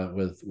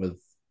with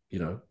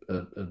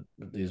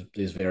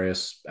these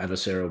various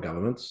adversarial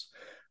governments.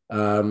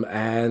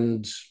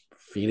 and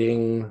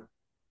feeding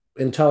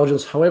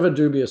intelligence, however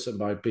dubious it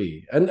might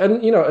be. And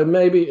it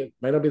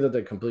may not be that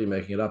they're completely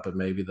making it up. It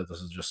may be that this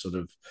is just sort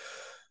of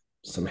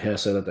some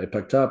hearsay that they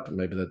picked up.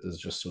 Maybe that there's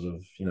just sort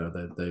of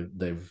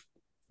they've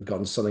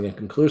gotten something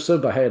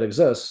inconclusive, but hey, it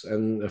exists,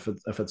 and if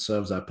it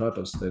serves that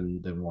purpose, then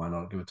why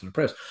not give it to the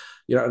press?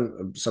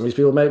 And some of these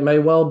people may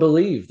well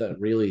believe that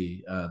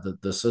really that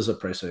this is a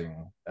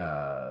pressing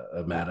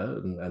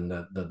matter, and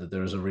that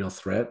there is a real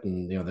threat,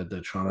 and that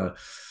they're trying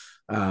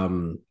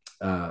to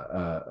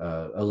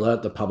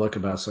alert the public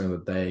about something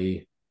that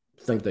they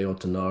think they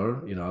ought to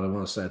know. I don't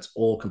want to say it's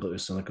all completely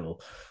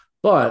cynical,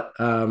 but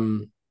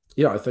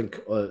I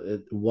think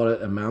what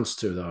it amounts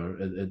to, though,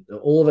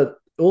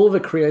 all of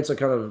it creates a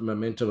kind of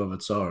momentum of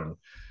its own.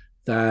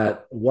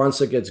 That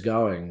once it gets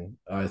going,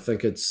 I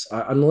think it's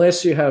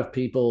unless you have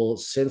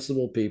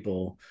sensible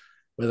people,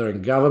 whether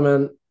in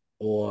government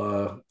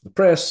or the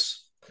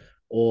press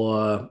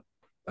or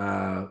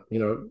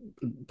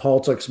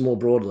politics more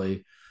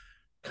broadly,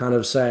 kind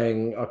of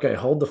saying, okay,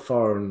 hold the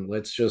phone,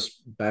 let's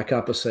just back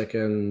up a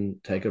second,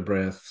 take a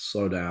breath,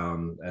 slow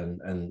down,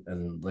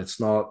 and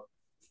let's not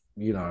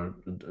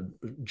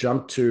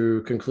jump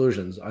to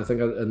conclusions. I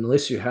think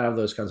unless you have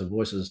those kinds of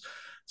voices,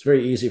 it's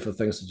very easy for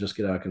things to just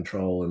get out of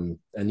control, and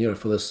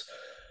for this,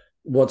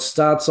 what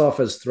starts off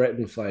as threat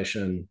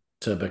inflation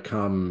to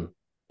become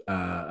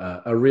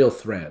a real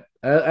threat,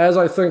 as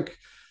I think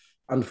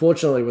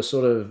unfortunately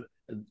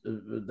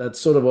that's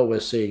sort of what we're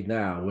seeing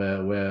now,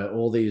 where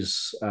all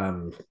these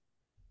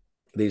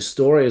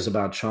stories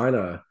about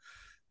China,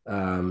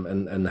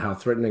 and how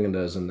threatening it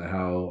is, and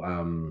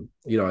how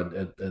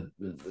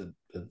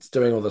it's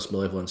doing all this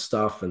malevolent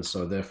stuff, and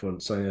so therefore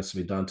something has to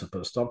be done to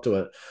put a stop to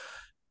it.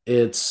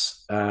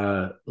 It's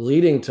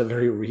leading to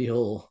very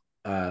real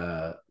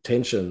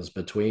tensions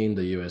between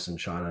the US and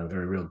China, and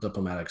very real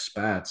diplomatic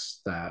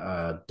spats that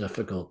are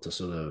difficult to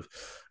sort of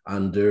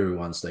undo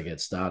once they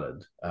get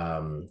started.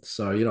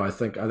 So I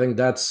think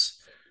that's,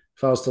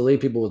 if I was to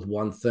leave people with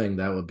one thing,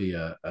 that would be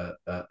a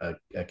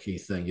key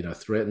thing.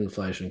 Threat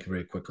inflation can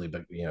very quickly,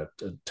 but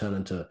turn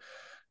into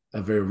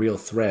a very real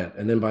threat.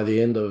 And then by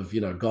the end of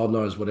God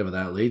knows whatever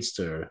that leads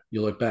to,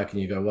 you look back and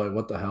you go,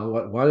 what the hell?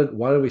 Why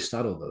did we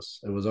start all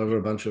this? It was over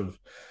a bunch of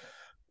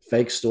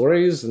fake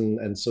stories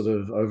and sort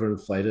of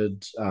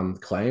overinflated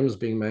claims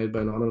being made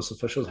by anonymous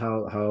officials.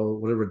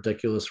 What a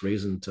ridiculous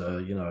reason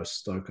to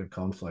stoke a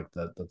conflict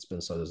that's been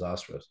so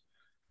disastrous.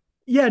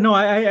 Yeah, no,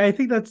 I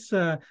think that's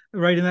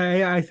right, and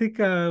I think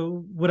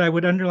what I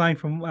would underline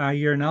from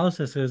your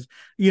analysis is,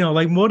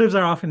 like, motives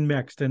are often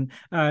mixed, and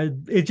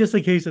it's just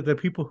the case that the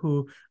people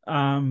who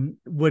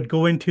would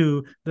go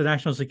into the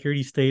national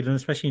security state, and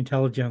especially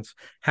intelligence,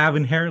 have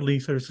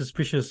inherently sort of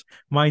suspicious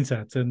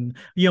mindsets, and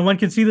one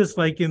can see this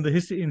like in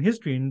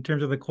history in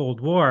terms of the Cold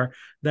War,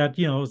 that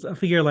a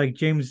figure like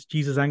James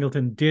Jesus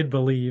Angleton did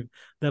believe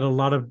that a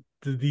lot of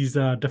these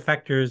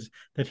defectors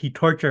that he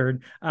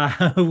tortured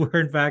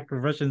were in fact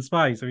Russian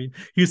spies. I mean,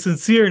 he was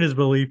sincere in his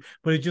belief,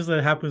 but it just so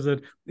happens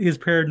that his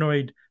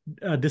paranoid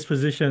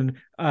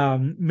disposition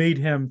made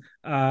him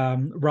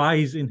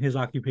rise in his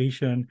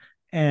occupation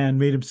and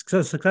made him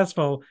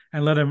successful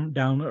and led him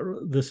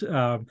down this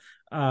a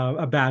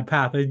bad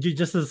path.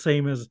 Just the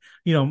same as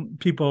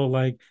people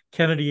like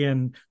Kennedy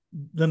and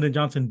Lyndon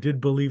Johnson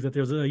did believe that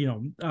there was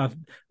a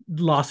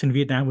loss in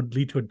Vietnam would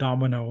lead to a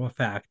domino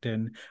effect,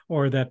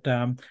 or that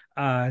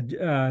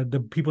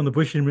the people in the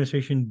Bush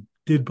administration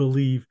did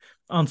believe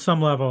on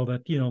some level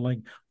that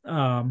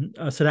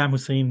Saddam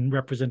Hussein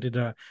represented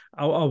a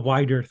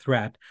wider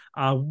threat,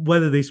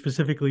 whether they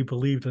specifically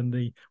believed in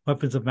the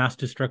weapons of mass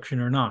destruction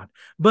or not.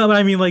 But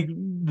I mean, like,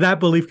 that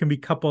belief can be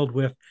coupled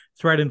with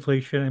threat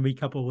inflation and be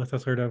coupled with a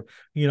sort of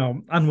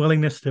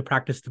unwillingness to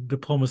practice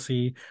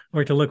diplomacy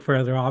or to look for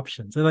other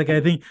options. And I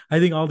think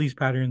all these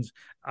patterns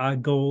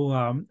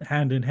go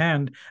hand in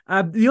hand.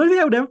 The only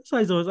thing I would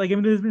emphasize, though, is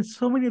there's been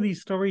so many of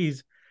these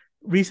stories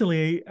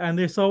recently, and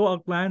they're so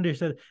outlandish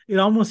that it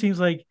almost seems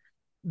like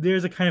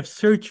there's a kind of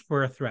search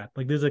for a threat.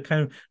 Like, there's a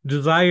kind of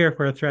desire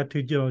for a threat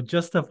to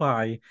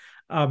justify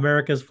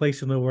America's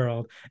place in the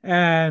world.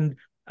 And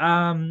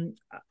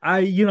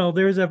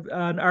there's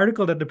an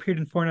article that appeared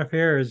in Foreign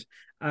Affairs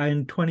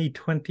in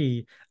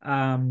 2020.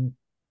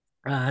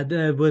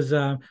 That was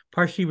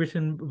partially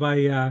written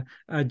by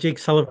Jake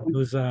Sullivan,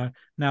 who's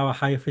now a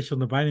high official in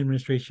the Biden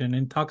administration,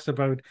 and talks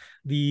about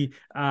the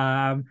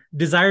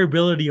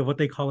desirability of what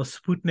they call a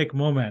Sputnik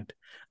moment.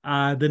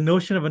 The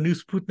notion of a new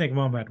Sputnik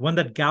moment, one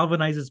that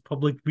galvanizes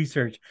public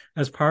research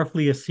as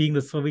powerfully as seeing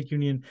the Soviet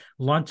Union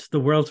launch the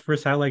world's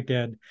first satellite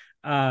did,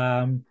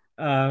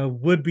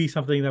 would be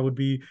something that would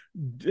be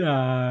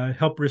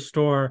help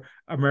restore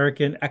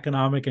American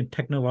economic and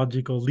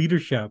technological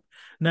leadership.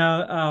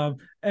 Now,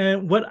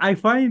 and what I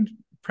find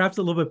perhaps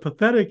a little bit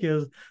pathetic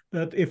is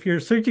that if you're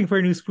searching for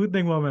a new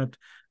Sputnik moment,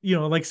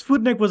 like,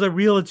 Sputnik was a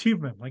real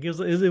achievement. Like,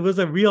 it was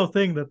a real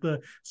thing that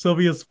the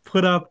Soviets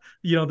put up,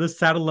 this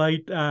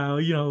satellite,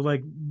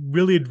 like,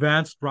 really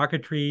advanced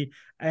rocketry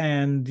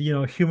and,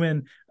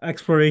 human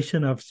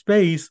exploration of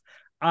space.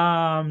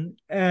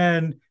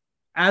 And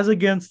as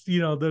against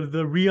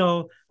the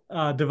real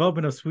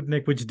development of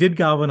Sputnik, which did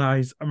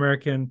galvanize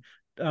American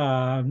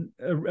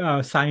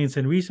science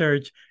and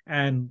research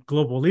and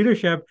global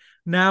leadership.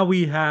 Now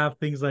we have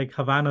things like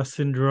Havana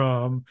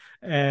syndrome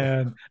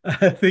and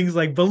things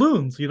like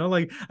balloons.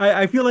 Like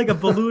I feel like a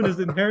balloon is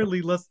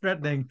inherently less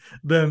threatening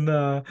than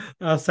a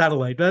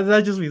satellite.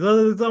 That's just me.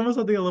 It's almost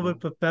something a little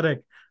bit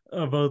pathetic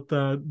about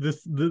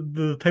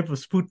the type of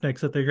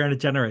Sputniks that they're trying to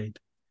generate.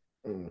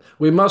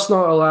 We must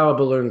not allow a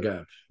balloon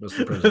gap,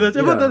 Mr. President.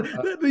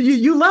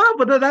 You laugh,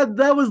 but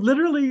that was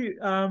literally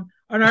an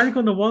article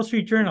in the Wall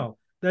Street Journal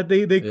that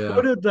they yeah,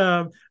 quoted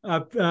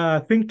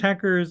think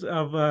tankers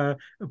of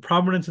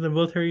prominence in the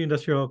military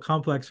industrial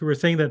complex who were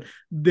saying that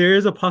there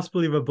is a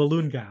possibility of a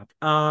balloon gap.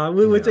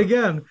 Which yeah.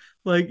 again,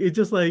 like it's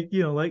just like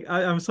like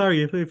I'm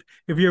sorry if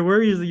your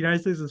worry is the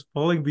United States is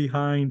falling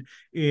behind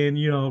in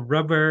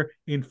rubber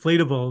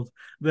inflatables,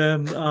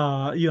 then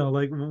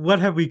like what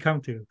have we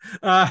come to?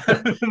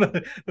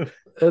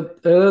 It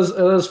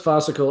is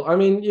farcical. I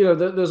mean,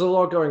 there's a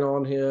lot going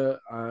on here.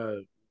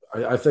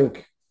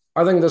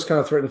 I think this kind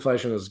of threat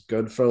inflation is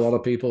good for a lot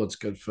of people. It's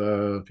good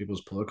for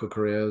people's political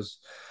careers.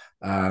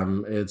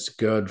 It's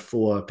good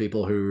for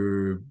people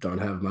who don't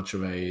have much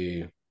of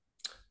a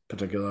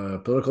particular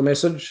political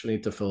message,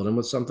 need to fill it in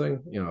with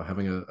something.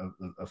 Having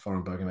a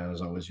foreign bogeyman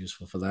is always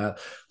useful for that.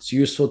 It's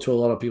useful to a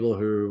lot of people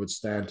who would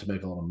stand to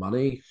make a lot of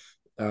money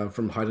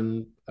from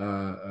heightened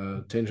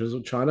tensions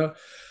with China.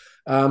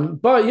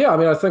 But yeah, I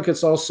mean, I think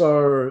it's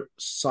also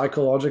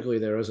psychologically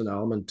there is an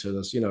element to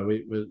this.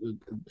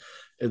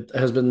 It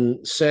has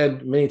been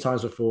said many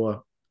times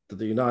before that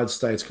the United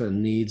States kind of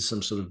needs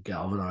some sort of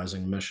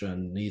galvanizing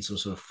mission, needs some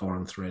sort of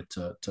foreign threat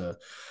to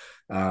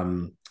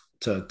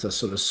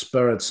sort of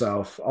spur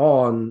itself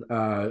on.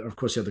 Of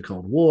course, you had the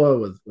Cold War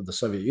with the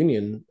Soviet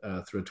Union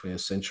through the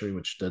 20th century,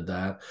 which did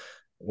that.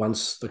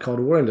 Once the Cold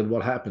War ended,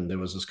 what happened? There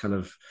was this kind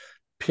of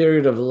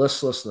period of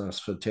listlessness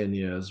for 10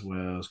 years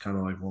where it was kind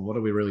of like, well, what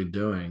are we really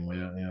doing?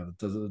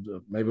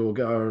 Maybe we'll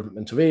go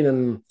intervene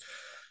in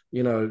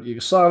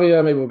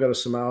Yugoslavia, maybe we'll go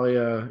to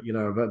Somalia,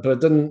 but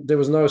it didn't. There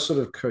was no sort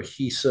of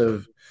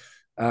cohesive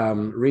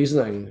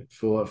reasoning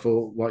for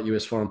what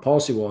US foreign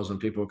policy was,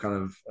 and people were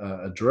kind of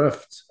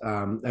adrift.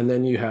 And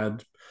then you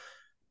had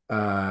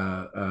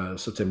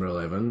September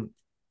 11,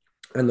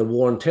 and the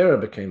war on terror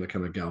became the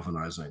kind of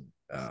galvanizing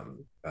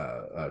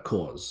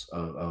cause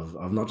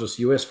of not just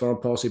US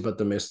foreign policy, but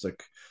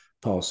domestic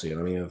policy. And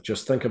I mean,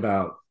 just think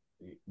about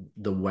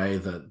the way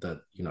that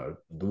the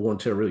war on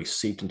terror really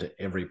seeped into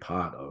every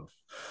part of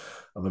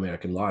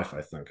American life,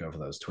 I think, over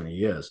those 20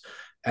 years.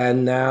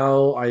 And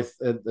now I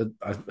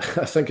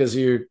think, as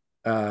you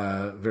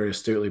very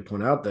astutely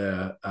point out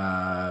there,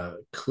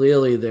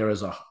 clearly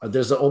there's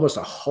almost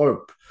a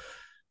hope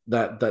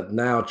that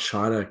now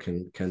China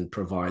can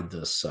provide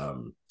this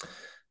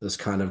this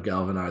kind of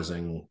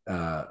galvanizing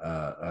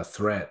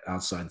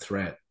outside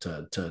threat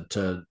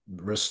to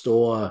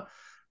restore,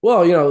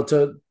 well,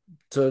 to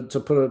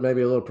put it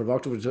maybe a little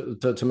provocative,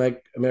 to make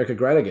America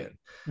great again.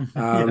 Yes.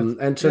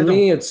 And to Yeah, no.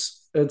 me,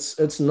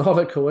 it's not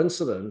a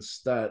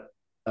coincidence that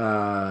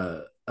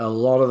a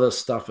lot of this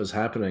stuff is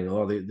happening. A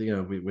lot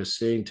of we're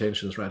seeing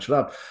tensions ratchet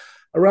up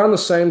around the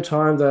same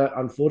time that,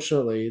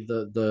 unfortunately,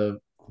 the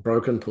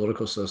broken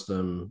political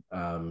system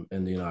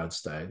in the United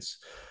States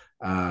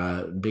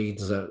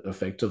means that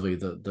effectively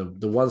the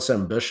once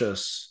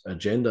ambitious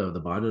agenda of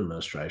the Biden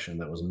administration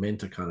that was meant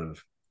to kind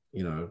of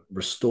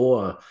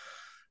restore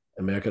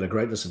America to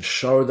greatness and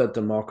show that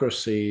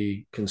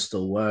democracy can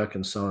still work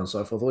and so on and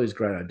so forth, all these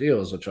great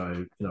ideals, which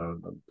I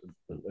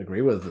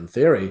agree with in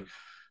theory,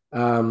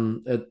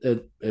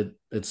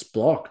 it's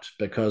blocked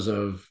because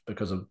of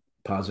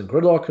partisan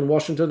gridlock in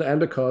Washington and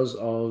because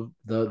of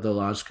the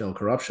large scale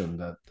corruption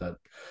that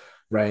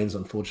reigns,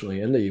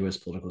 unfortunately, in the US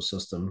political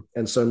system.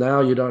 And so now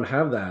you don't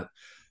have that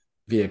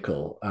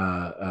vehicle.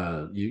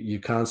 You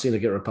can't seem to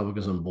get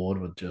Republicans on board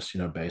with just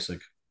basic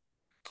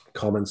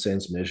common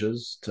sense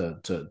measures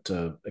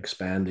to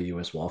expand the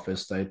US welfare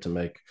state to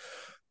make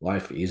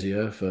life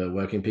easier for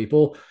working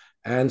people.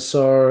 And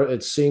so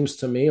it seems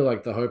to me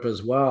like the hope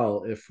as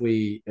well, if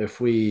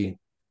we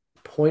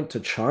point to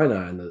China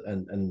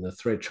and the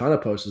threat China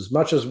poses, as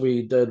much as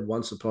we did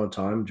once upon a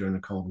time during the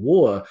Cold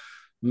War,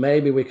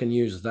 maybe we can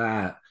use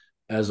that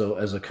as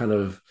a kind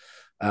of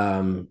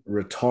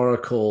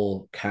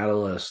rhetorical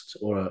catalyst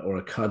or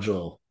a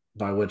cudgel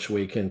by which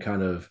we can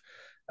kind of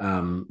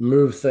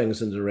move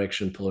things in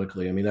direction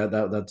politically. I mean,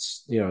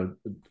 that's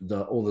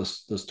all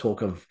this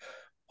talk of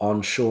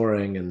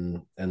onshoring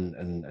and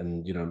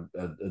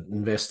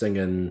investing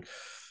in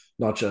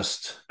not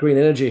just green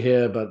energy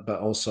here, but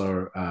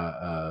also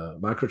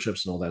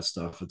microchips and all that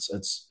stuff.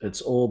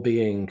 It's all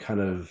being kind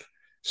of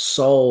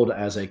sold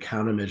as a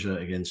countermeasure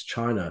against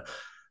China,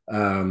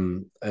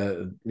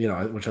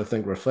 which I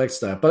think reflects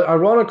that. But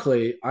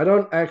ironically, I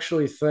don't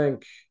actually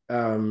think,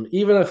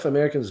 even if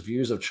Americans'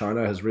 views of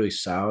China has really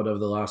soured over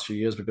the last few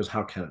years, because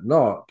how can it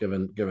not,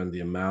 given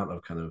the amount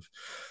of kind of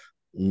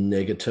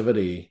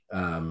negativity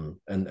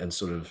and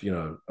sort of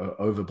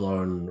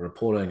overblown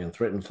reporting and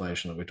threat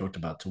inflation that we talked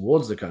about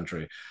towards the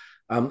country.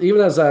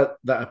 even as that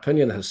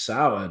opinion has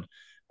soured,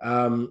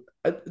 um,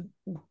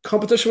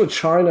 competition with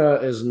China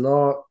is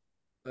not,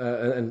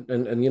 and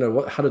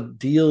how to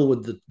deal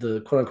with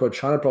the quote unquote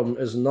China problem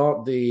is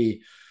not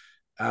the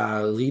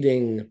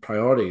leading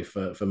priority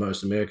for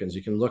most Americans.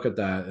 You can look at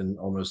that in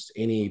almost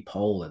any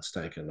poll that's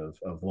taken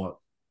of what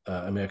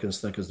Americans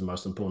think is the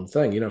most important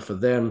thing. For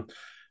them,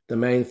 the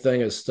main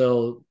thing is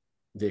still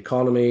the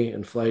economy,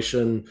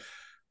 inflation.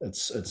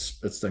 It's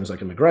things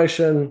like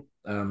immigration,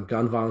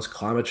 gun violence,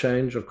 climate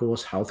change, of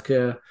course,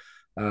 healthcare,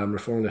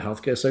 reforming the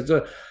healthcare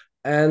sector,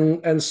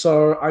 and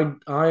so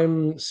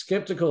I'm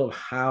skeptical of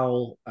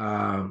how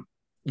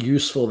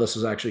useful this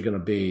is actually going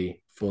to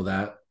be for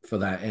that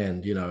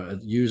end.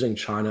 Using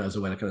China as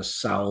a way to kind of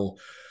sell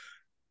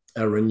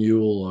a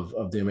renewal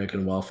of the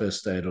American welfare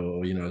state,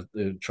 or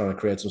trying to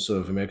create some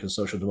sort of American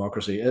social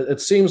democracy.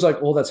 It seems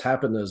like all that's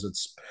happened is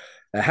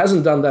it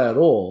hasn't done that at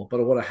all,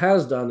 but what it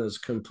has done is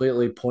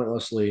completely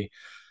pointlessly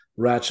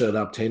ratchet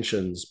up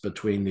tensions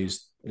between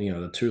these,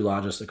 the two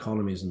largest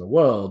economies in the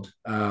world,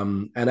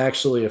 and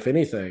actually, if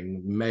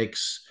anything,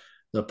 makes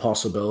the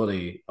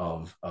possibility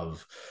of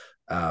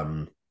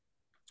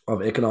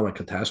economic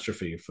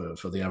catastrophe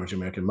for the average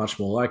American much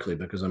more likely.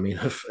 Because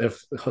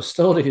if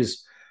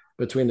hostilities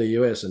between the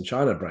US and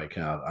China break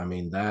out,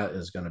 that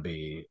is going to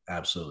be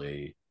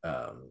absolutely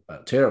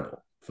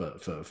terrible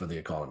for the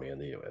economy in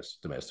the US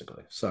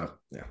domestically. So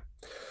yeah.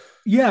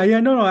 Yeah,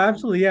 no,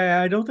 absolutely.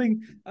 Yeah, I don't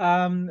think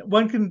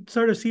one can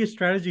sort of see a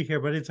strategy here,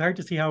 but it's hard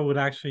to see how it would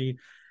actually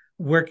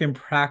work in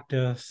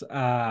practice.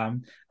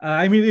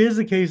 It is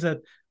the case that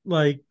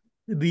like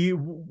the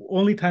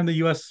only time the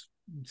U.S.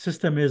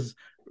 system is,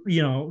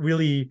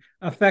 really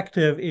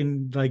effective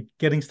in like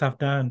getting stuff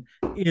done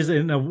is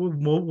in a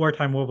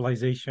wartime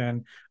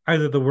mobilization,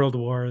 either the World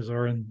Wars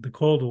or in the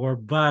Cold War.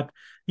 But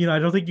I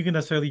don't think you can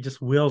necessarily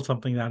just will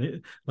something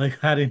like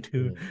that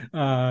into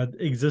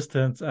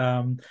existence.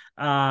 So,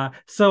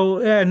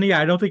 and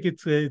yeah, I don't think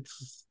it's going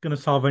to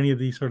solve any of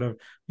the sort of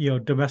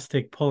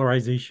domestic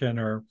polarization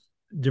or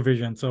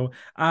division. So,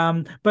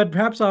 but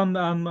perhaps there's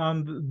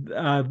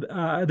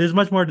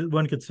much more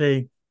one could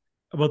say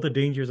about the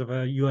dangers of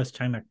a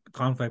U.S.-China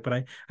conflict, but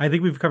I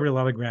think we've covered a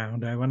lot of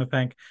ground. I want to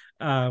thank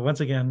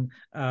once again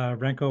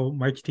Ranko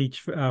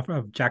Marchtich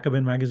of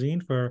Jacobin magazine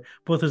for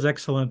both his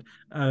excellent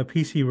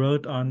piece he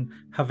wrote on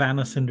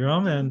Havana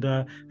syndrome, and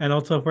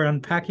also for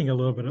unpacking a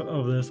little bit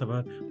of this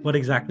about what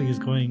exactly is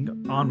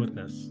going on with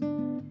this.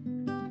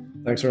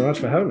 Thanks very much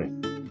for having me.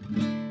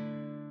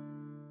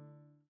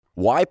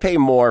 Why pay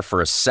more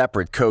for a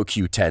separate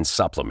CoQ10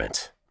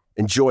 supplement?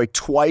 Enjoy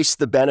twice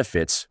the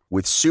benefits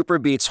with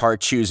SuperBeets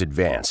Heart Chews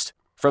Advanced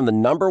from the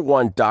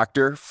 #1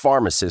 doctor,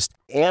 pharmacist,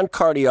 and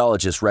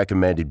cardiologist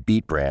recommended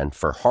beet brand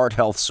for heart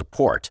health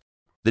support.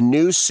 The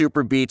new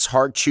SuperBeets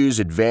Heart Chews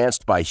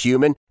Advanced by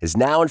Human is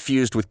now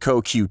infused with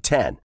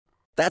CoQ10.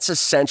 That's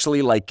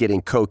essentially like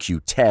getting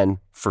CoQ10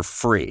 for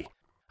free.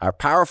 Our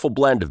powerful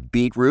blend of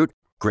beetroot,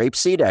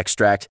 grapeseed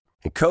extract,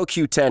 and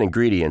CoQ10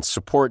 ingredients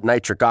support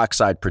nitric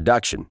oxide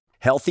production,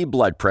 healthy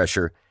blood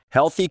pressure,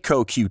 healthy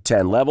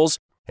CoQ10 levels,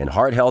 and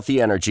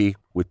heart-healthy energy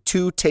with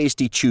 2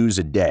 tasty chews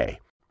a day.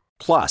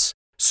 Plus,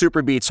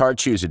 SuperBeets Heart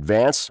Chews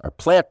Advance are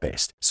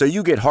plant-based, so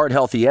you get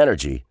heart-healthy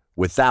energy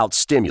without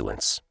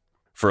stimulants.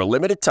 For a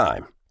limited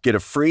time, get a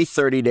free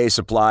 30-day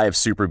supply of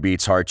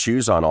SuperBeets Heart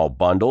Chews on all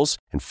bundles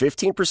and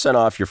 15%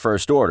 off your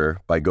first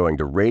order by going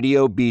to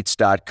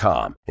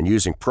radiobeats.com and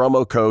using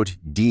promo code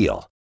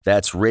DEAL.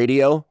 That's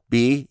radio,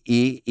 BEETS.com,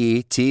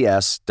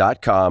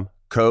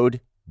 code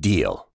DEAL.